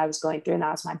knew what I was going through, and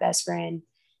that was my best friend,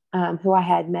 who I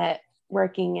had met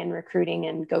working and recruiting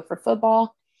and Gopher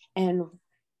football. And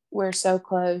we're so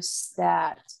close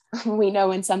that we know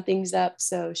when something's up.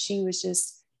 So she was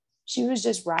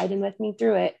just riding with me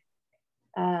through it,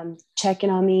 checking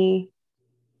on me,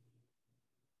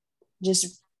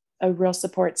 just a real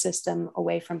support system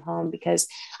away from home, because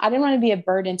I didn't want to be a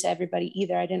burden to everybody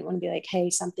either. I didn't want to be like,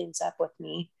 hey, something's up with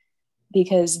me,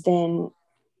 because then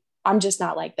I'm just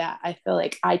not like that. I feel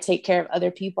like I take care of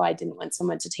other people. I didn't want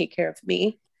someone to take care of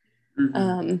me.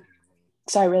 Mm-hmm.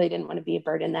 So I really didn't want to be a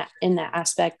burden in that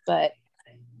aspect, but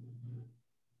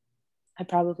I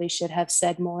probably should have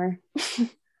said more.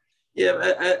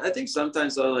 Yeah, I think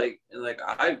sometimes though, like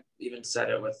I even said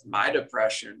it with my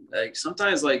depression. Like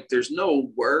sometimes like there's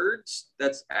no words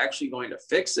that's actually going to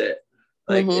fix it.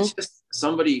 Like it's just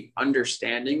somebody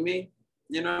understanding me,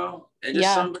 and just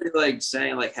Yeah. somebody like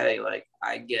saying like, hey, like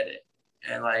I get it.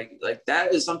 And like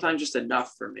that is sometimes just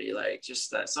enough for me. Like just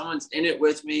that someone's in it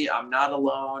with me. I'm not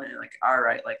alone. And like, all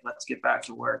right, like let's get back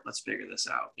to work. Let's figure this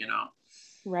out.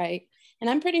 Right. And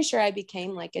I'm pretty sure I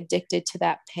became like addicted to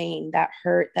that pain, that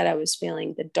hurt that I was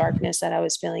feeling, the darkness that I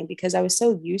was feeling, because I was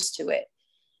so used to it.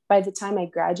 By the time I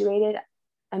graduated,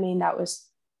 I mean, that was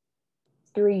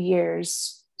 3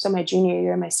 years. So my junior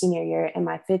year, my senior year, and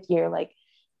my fifth year, like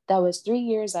that was 3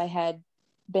 years I had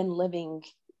been living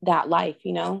that life,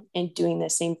 and doing the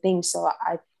same thing. So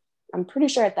I'm pretty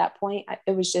sure at that point,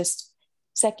 it was just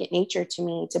second nature to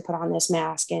me to put on this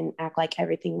mask and act like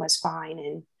everything was fine.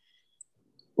 And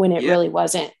when it Yeah. really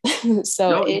wasn't. So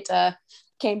No, it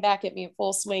came back at me in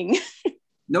full swing.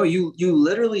 no, you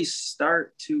literally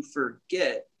start to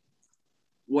forget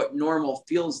what normal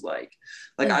feels like.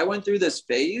 Like I went through this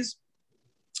phase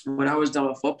when I was done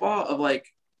with football of like,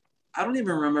 I don't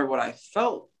even remember what I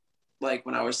felt like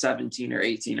when I was 17 or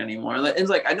 18 anymore. It's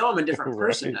like, I know I'm a different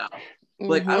person now.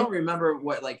 Like, I don't remember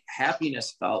what like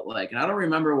happiness felt like. And I don't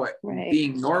remember what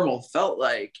being normal felt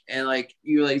like. And like,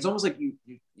 it's almost like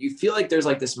you feel like there's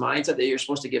like this mindset that you're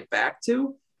supposed to get back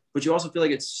to, but you also feel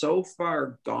like it's so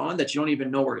far gone that you don't even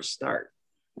know where to start.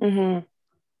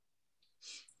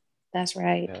 That's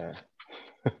right. Yeah.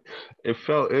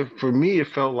 For me, it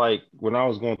felt like when I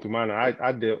was going through mine,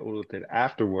 I dealt with it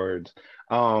afterwards.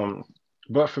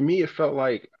 But for me, it felt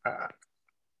like I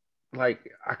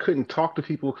couldn't talk to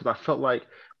people because I felt like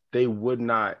they would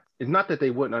not. It's not that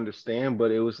they wouldn't understand,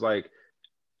 but it was like,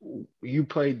 you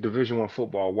played Division I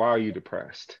football. Why are you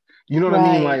depressed? You know what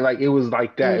I mean? Like it was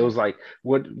like that. It was like,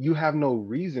 what, you have no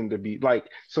reason to be like,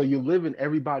 so you live in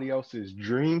everybody else's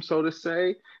dream, so to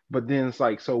say, but then it's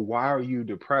like, so why are you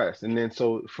depressed? And then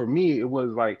so for me, it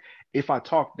was like, if I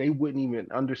talked, they wouldn't even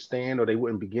understand, or they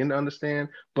wouldn't begin to understand.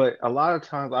 But a lot of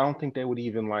times I don't think they would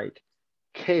even like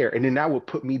care. And then that would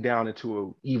put me down into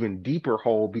an even deeper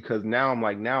hole, because now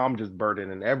I'm just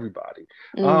burdening everybody.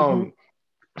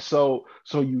 So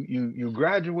you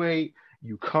graduate,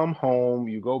 you come home,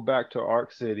 you go back to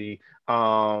Ark City.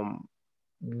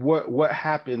 What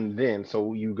happened then?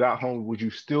 So you got home, was you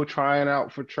still trying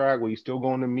out for track? Were you still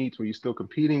going to meets? Were you still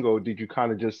competing, or did you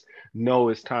kind of just know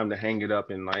it's time to hang it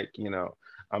up and like,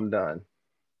 I'm done?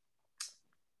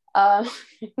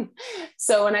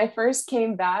 So when I first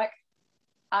came back,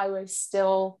 I was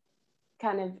still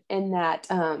kind of in that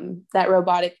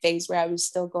robotic phase where I was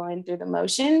still going through the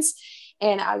motions,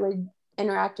 and I would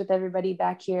interact with everybody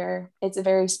back here. It's a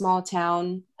very small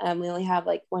town. We only have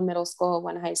like one middle school,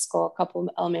 one high school, a couple of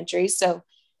elementary. So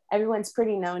everyone's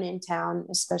pretty known in town,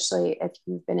 especially if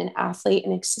you've been an athlete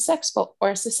and a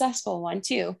successful one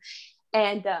too.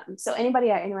 And so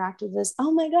anybody I interact with is,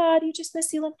 oh my God, you just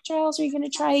missed the Olympic trials. Are you going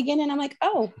to try again? And I'm like,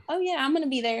 oh yeah, I'm going to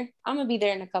be there. I'm going to be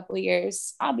there in a couple of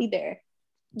years. I'll be there.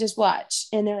 Just watch.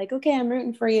 And they're like, okay, I'm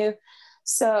rooting for you.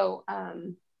 So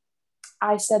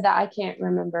I said that I can't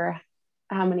remember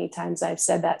how many times I've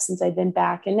said that since I've been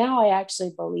back. And now I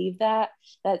actually believe that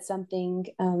that's something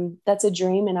that's a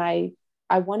dream. And I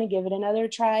want to give it another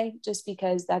try just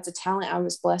because that's a talent I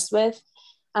was blessed with.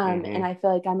 And I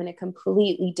feel like I'm in a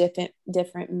completely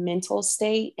different mental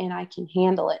state and I can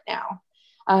handle it now.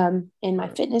 And my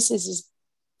fitness is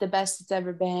the best it's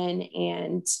ever been.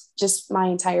 And just my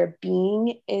entire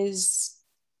being is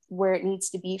where it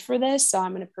needs to be for this. So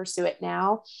I'm going to pursue it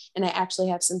now. And I actually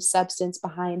have some substance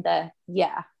behind I'm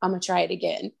going to try it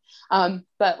again.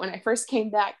 But when I first came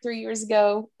back 3 years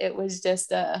ago, it was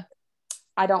just I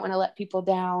don't want to let people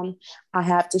down. I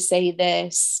have to say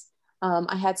this.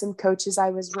 I had some coaches I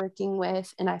was working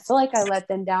with, and I feel like I let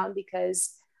them down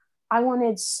because I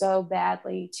wanted so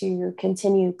badly to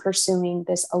continue pursuing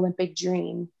this Olympic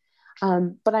dream.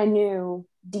 But I knew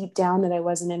deep down that I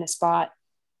wasn't in a spot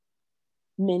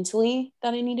mentally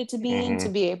that I needed to be in to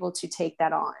be able to take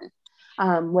that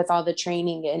on with all the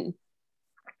training. And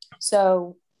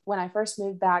so when I first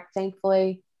moved back,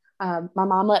 thankfully, my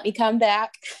mom let me come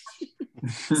back.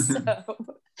 So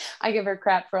I give her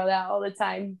crap for that all the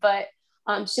time, but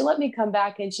she let me come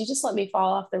back and she just let me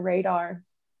fall off the radar.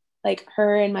 Like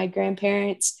her and my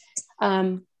grandparents,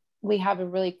 we have a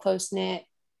really close knit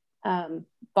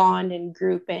bond and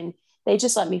group, and they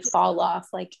just let me fall off.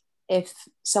 Like if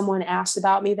someone asked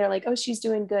about me, they're like, oh, she's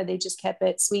doing good. They just kept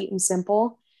it sweet and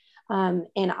simple. And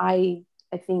I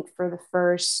think for the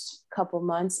first couple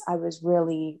months, I was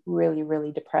really, really,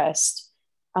 really depressed.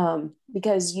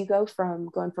 Because you go from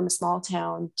going from a small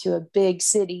town to a big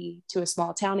city to a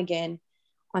small town again.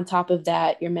 On top of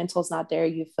that, your mental's not there.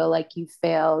 You feel like you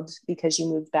failed because you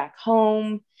moved back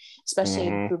home, especially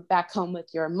moved back home with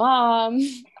your mom,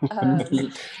 back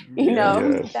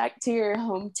to your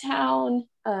hometown.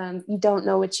 You don't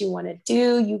know what you want to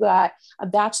do. You got a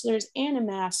bachelor's and a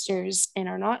master's and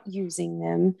are not using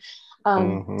them.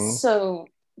 So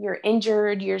you're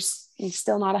injured, you're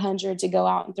still not 100 to go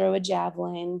out and throw a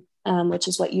javelin, which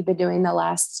is what you've been doing the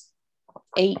last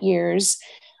 8 years.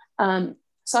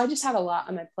 So I just had a lot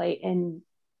on my plate, and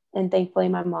thankfully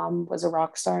my mom was a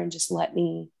rock star and just let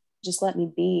me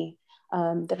be.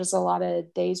 There was a lot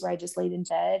of days where I just laid in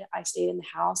bed. I stayed in the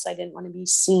house. I didn't want to be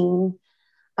seen.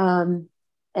 And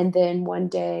then one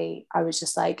day I was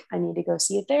just like, I need to go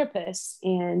see a therapist.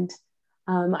 And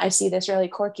I see this really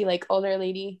quirky, like older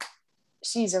lady.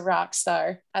 She's a rock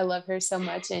star. I love her so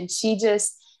much. And she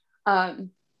just, I've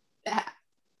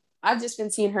just been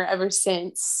seeing her ever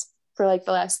since for like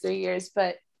the last 3 years.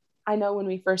 But I know when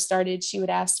we first started, she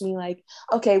would ask me like,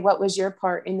 okay, what was your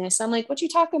part in this? I'm like, what you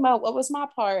talking about? What was my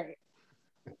part?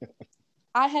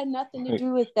 I had nothing to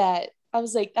do with that. I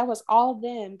was like, that was all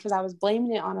them, because I was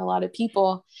blaming it on a lot of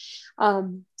people.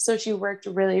 So she worked she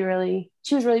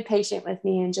was really patient with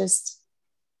me and just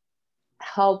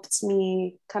helped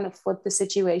me kind of flip the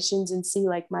situations and see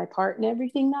like my part in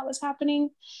everything that was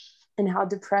happening, and how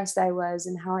depressed I was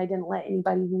and how I didn't let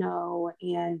anybody know,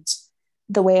 and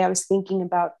the way I was thinking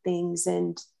about things,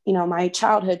 and, my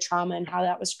childhood trauma and how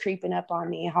that was creeping up on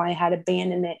me, how I had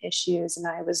abandonment issues. And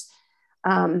I was,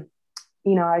 I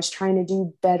was trying to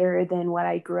do better than what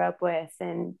I grew up with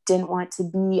and didn't want to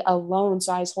be alone.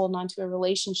 So I was holding on to a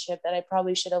relationship that I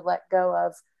probably should have let go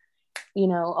of,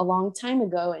 a long time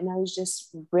ago. And I was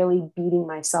just really beating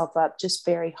myself up just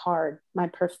very hard. My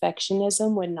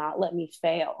perfectionism would not let me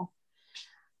fail.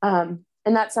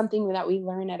 And that's something that we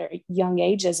learn at a young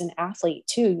age as an athlete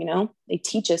too. They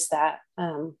teach us that.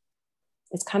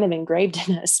 It's kind of engraved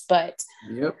in us, but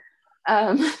yep.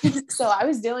 So I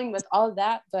was dealing with all of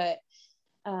that, but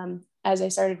as I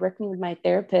started working with my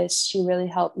therapist, she really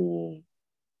helped me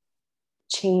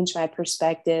change my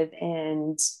perspective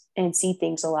and see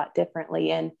things a lot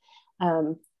differently. And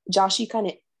Josh,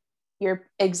 your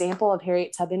example of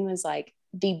Harriet Tubman was like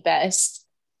the best.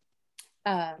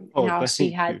 And how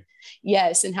she had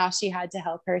to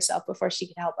help herself before she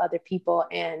could help other people.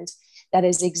 And that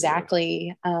is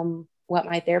exactly what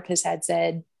my therapist had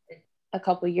said a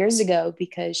couple of years ago,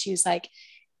 because she was like,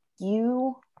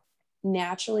 you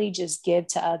naturally just give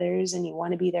to others and you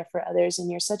want to be there for others.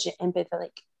 And you're such an empath.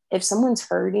 Like if someone's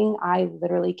hurting, I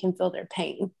literally can feel their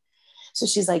pain. So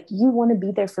she's like, you want to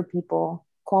be there for people.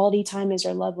 Quality time is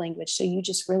your love language. So you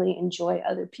just really enjoy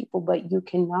other people, but you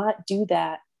cannot do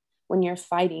that when you're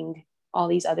fighting all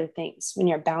these other things, when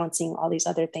you're balancing all these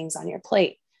other things on your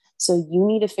plate. So you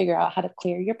need to figure out how to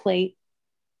clear your plate,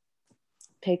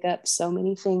 pick up so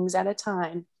many things at a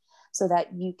time, so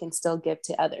that you can still give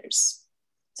to others.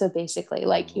 So basically,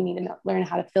 like, you need to learn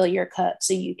how to fill your cup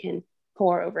so you can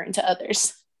pour over into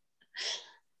others.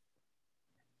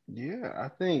 Yeah,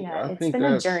 Yeah, I it's think been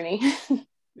a that's journey.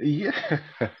 yeah.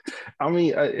 I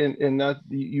mean, and that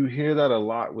you hear that a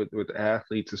lot with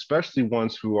athletes, especially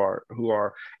ones who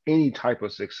are any type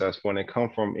of successful and they come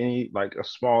from any like a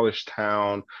smallish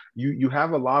town. You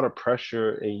have a lot of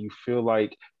pressure and you feel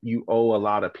like you owe a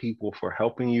lot of people for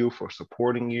helping you, for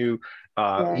supporting you,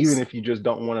 even Yes. if you just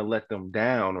don't want to let them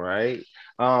down, right?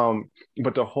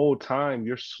 But the whole time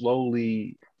you're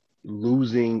slowly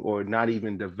losing or not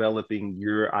even developing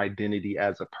your identity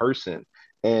as a person.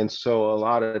 And so a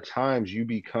lot of times you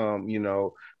become, you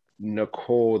know,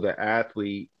 Nicole the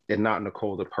athlete and not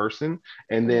Nicole the person.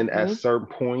 And then at a Mm-hmm. certain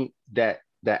point that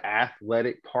the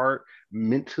athletic part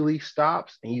mentally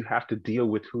stops and you have to deal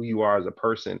with who you are as a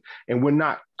person. And we're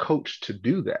not coached to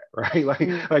do that, right? Like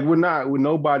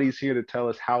nobody's here to tell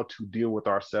us how to deal with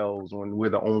ourselves when we're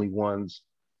the only ones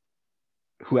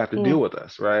who have to deal with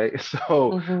us, right?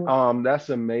 So Mm-hmm. that's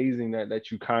amazing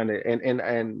that you kind of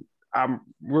and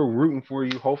we're rooting for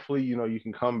you. Hopefully, you know, you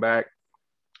can come back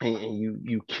and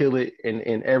you kill it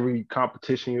in every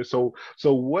competition. So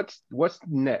what's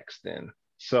next then?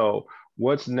 So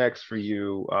what's next for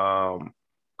you?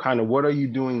 Kind of what are you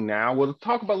doing now? We'll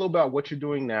talk about a little about what you're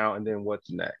doing now and then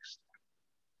what's next.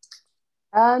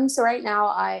 So right now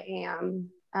I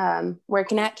am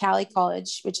working at Cali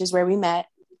College, which is where we met,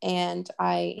 and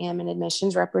I am an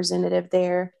admissions representative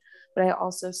there. But I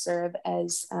also serve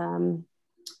as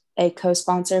a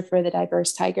co-sponsor for the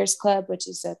Diverse Tigers Club, which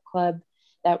is a club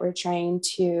that we're trying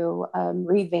to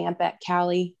revamp at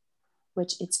Cali,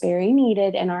 which it's very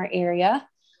needed in our area.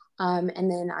 And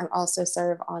then I also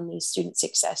serve on the student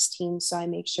success team. So I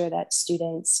make sure that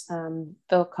students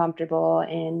feel comfortable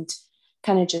and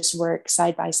kind of just work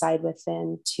side by side with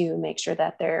them to make sure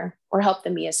that or help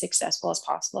them be as successful as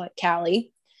possible at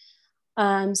Cali.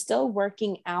 I'm still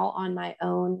working out on my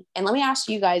own. And let me ask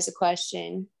you guys a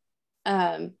question.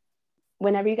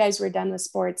 Whenever you guys were done with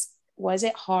sports, was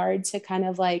it hard to kind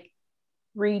of like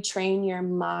retrain your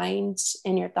mind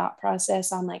and your thought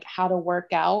process on like how to work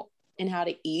out and how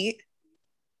to eat?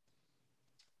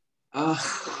 Because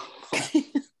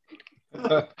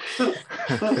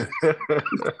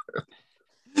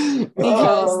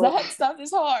that stuff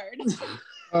is hard.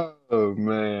 Oh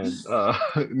man,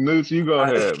 Nooch, you go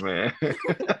ahead, man.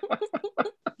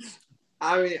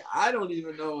 I mean, I don't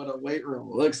even know what a weight room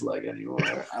looks like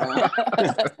anymore.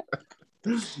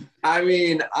 I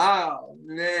mean, oh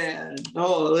man,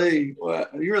 holy,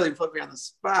 what, you really put me on the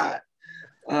spot.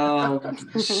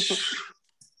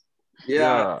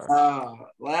 Yeah.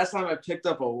 Last time I picked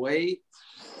up a weight,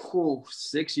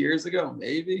 6 years ago,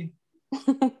 maybe.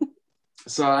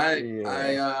 So I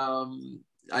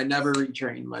never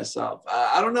retrained myself.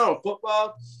 I don't know,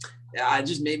 football. Yeah, it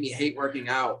just made me hate working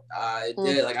out. It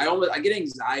did. Like I get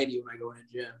anxiety when I go in a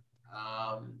gym.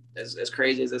 As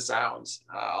crazy as it sounds,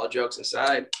 all jokes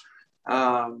aside,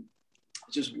 it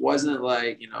just wasn't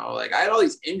like, you know, like I had all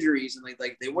these injuries and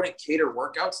like they wouldn't cater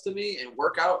workouts to me, and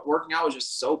working out was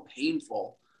just so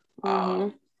painful.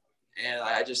 And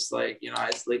I just like, you know,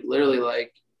 it's like literally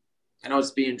like, I know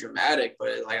it's being dramatic,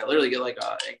 but like I literally get like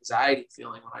a anxiety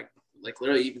feeling when I like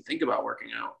literally even think about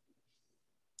working out.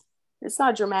 It's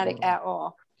not dramatic at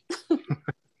all.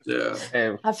 Yeah.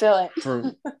 And I feel it.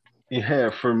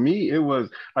 For me, it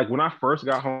was like when I first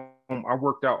got home, I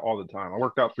worked out all the time. I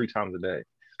worked out 3 times a day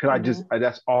because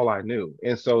that's all I knew.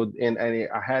 And so, I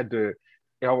had to,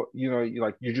 you know,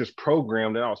 you're just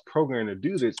programmed, and I was programmed to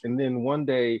do this. And then one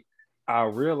day I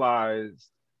realized,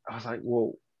 I was like,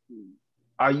 well,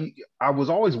 I was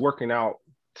always working out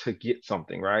to get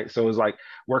something, right? So it was like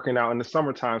working out in the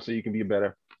summertime so you can be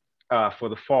better for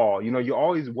the fall. You know, you're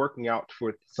always working out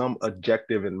for some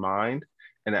objective in mind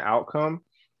and an outcome.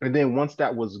 And then once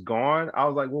that was gone, I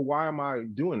was like, well, why am I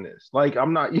doing this? Like,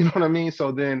 I'm not, you know what I mean?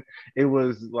 So then it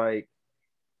was like,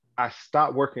 I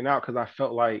stopped working out because I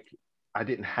felt like I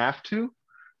didn't have to.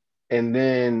 And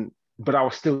then, but I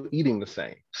was still eating the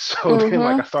same. So then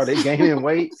like I started gaining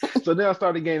weight. So then I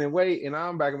started gaining weight and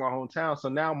I'm back in my hometown. So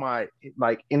now my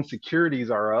like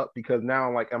insecurities are up because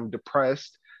now I'm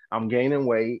depressed. I'm gaining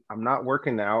weight. I'm not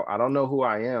working out. I don't know who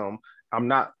I am. I'm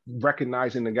not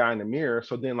recognizing the guy in the mirror.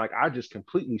 So then like I just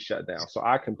completely shut down. So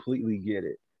I completely get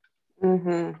it.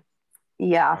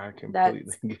 Yeah. I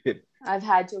completely get it. I've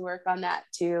had to work on that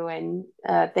too. And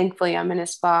thankfully I'm in a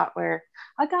spot where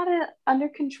I got it under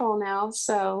control now.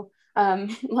 So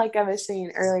like I was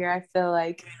saying earlier, I feel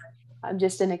like I'm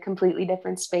just in a completely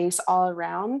different space all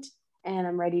around, and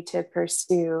I'm ready to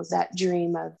pursue that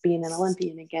dream of being an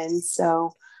Olympian again.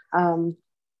 So Yeah,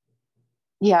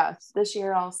 this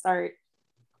year I'll start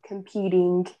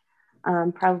competing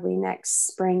probably next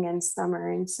spring and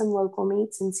summer in some local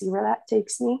meets and see where that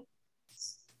takes me.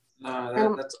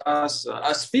 That's awesome.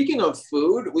 Speaking of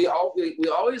food, we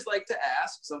always like to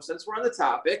ask, so since we're on the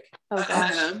topic,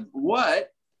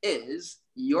 what is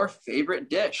your favorite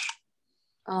dish?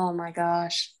 Oh my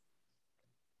gosh.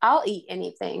 I'll eat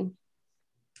anything.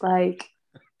 Like,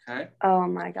 okay. Oh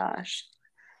my gosh.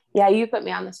 Yeah, you put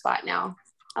me on the spot now.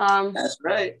 That's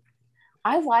right.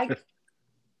 I like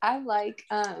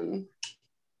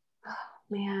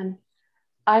man,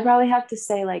 I probably have to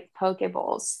say like poke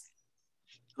bowls.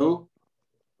 Who?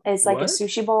 It's like a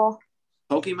sushi bowl.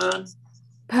 Pokemon?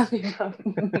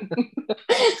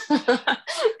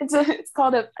 It's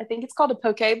called I think it's called a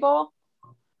poke bowl.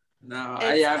 No,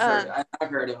 I've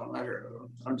heard of them.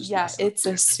 I'm just it's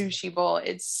a sushi bowl.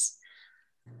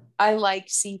 I like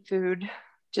seafood.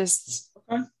 Just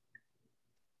okay.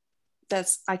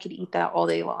 I could eat that all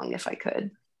day long if I could.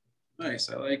 Nice,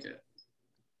 I like it.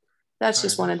 That's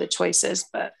just one of the choices,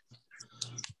 but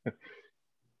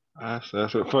that's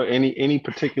for any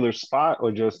particular spot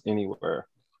or just anywhere?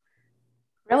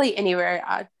 Really anywhere.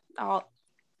 I don't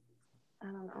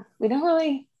know. We don't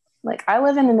really I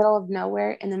live in the middle of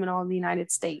nowhere in the middle of the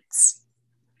United States.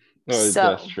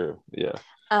 That's true. Yeah.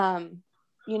 A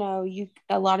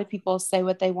lot of people say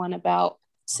what they want about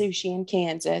sushi in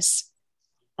Kansas.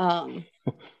 But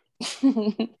that's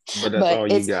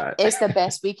all you got. It's the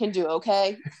best we can do,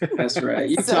 okay? That's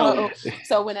right. So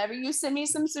whenever you send me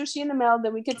some sushi in the mail,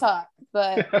 then we could talk.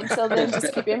 But until then,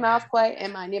 just keep your mouth quiet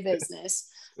and mind your business.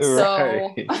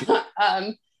 Right. So,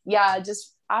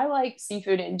 I like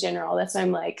seafood in general. That's why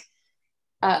I'm like,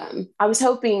 I was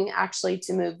hoping actually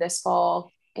to move this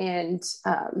fall, and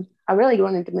I really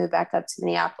wanted to move back up to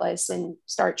Minneapolis and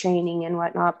start training and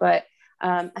whatnot, but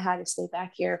I had to stay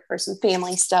back here for some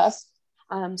family stuff.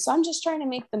 So I'm just trying to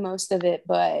make the most of it,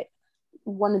 but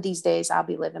one of these days I'll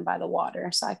be living by the water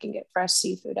so I can get fresh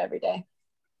seafood every day.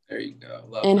 There you go.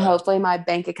 Hopefully my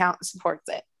bank account supports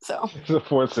it. So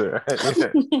supports it.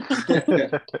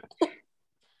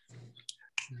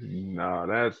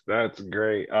 No, that's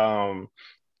great.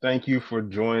 Thank you for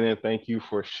joining. Thank you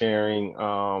for sharing.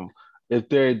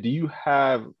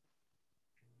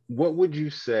 What would you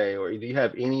say, or do you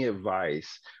have any advice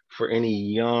for any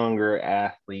younger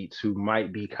athletes who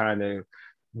might be kind of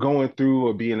going through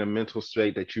or be in a mental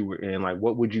state that you were in? Like,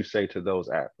 what would you say to those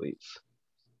athletes?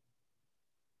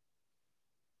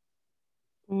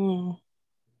 I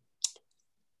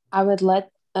would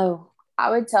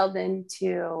tell them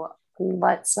to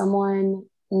let someone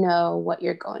know what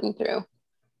you're going through.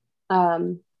 I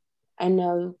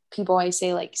know people always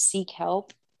say seek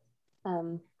help,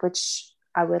 which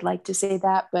I would like to say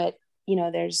that, but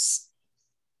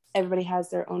everybody has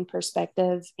their own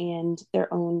perspective and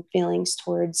their own feelings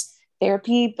towards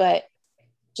therapy, but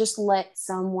just let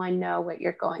someone know what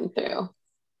you're going through,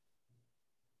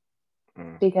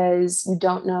 because you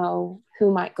don't know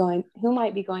who might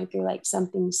be going through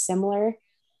something similar,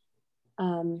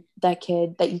 that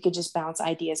you could just bounce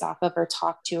ideas off of or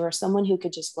talk to, or someone who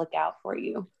could just look out for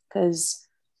you. Because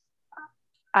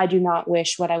I do not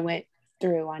wish what I went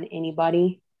through on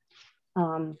anybody.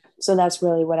 So that's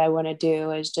really what I want to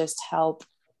do, is just help.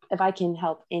 If I can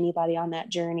help anybody on that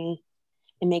journey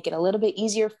and make it a little bit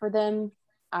easier for them,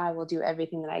 I will do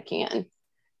everything that I can.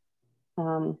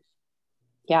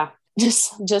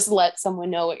 Just let someone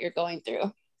know what you're going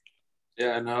through.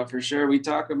 Yeah, no, for sure. We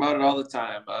talk about it all the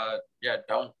time.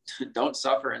 Don't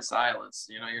suffer in silence.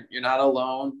 You're not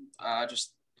alone.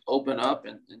 Just open up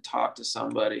and talk to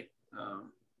somebody.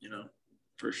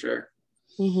 For sure.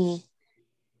 Mm-hmm.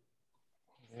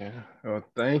 Yeah. Well,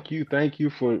 thank you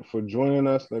for joining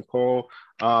us, Nicole.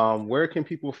 Where can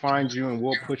people find you? And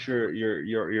we'll put your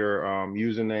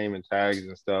username and tags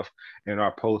and stuff in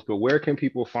our post. But where can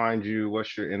people find you?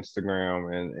 What's your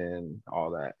Instagram and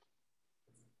all that?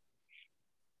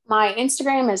 My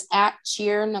Instagram is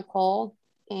 @cheernicole,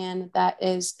 and that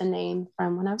is a name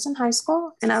from when I was in high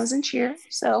school and I was in cheer,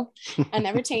 so I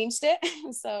never changed it.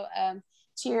 So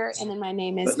cheer, and then my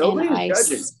name is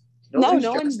N-I-C. No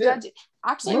one's judging.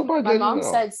 Actually, my mom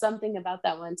said something about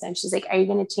that one time. She's like, "Are you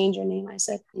going to change your name?" I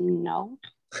said, "No,"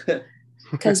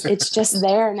 because it's just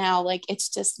there now. It's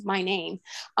just my name.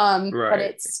 Right. But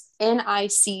it's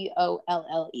Nicolle.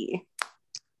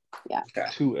 Yeah. Okay.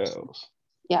 2 L's.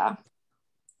 Yeah.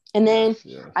 And then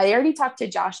yes. I already talked to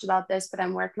Josh about this, but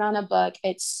I'm working on a book.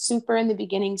 It's super in the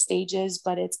beginning stages,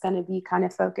 but it's going to be kind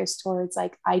of focused towards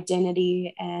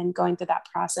identity and going through that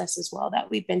process as well that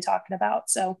we've been talking about.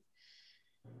 So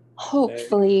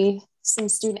hopefully some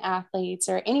student athletes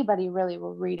or anybody really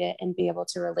will read it and be able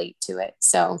to relate to it.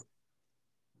 So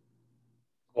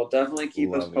we'll definitely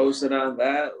keep us posted on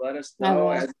that. Let us know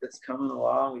as it's coming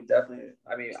along. We definitely,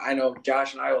 I mean, I know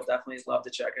Josh and I will definitely love to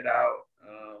check it out.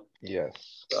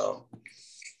 Yes. So,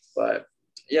 but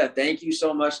yeah, thank you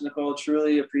so much, Nicole.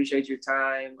 Truly appreciate your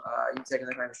time. You taking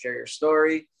the time to share your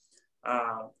story.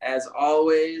 As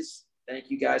always, thank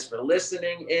you guys for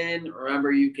listening in.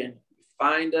 Remember, you can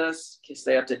find us, can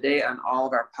stay up to date on all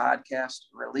of our podcast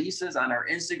releases on our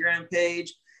Instagram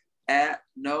page at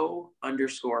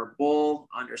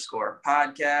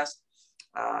 @no_bull_podcast.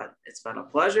 It's been a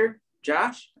pleasure.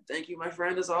 Josh, thank you, my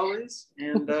friend, as always.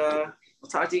 And we'll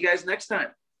talk to you guys next time.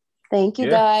 Thank you,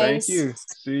 guys. Thank you.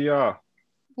 See y'all.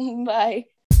 Bye.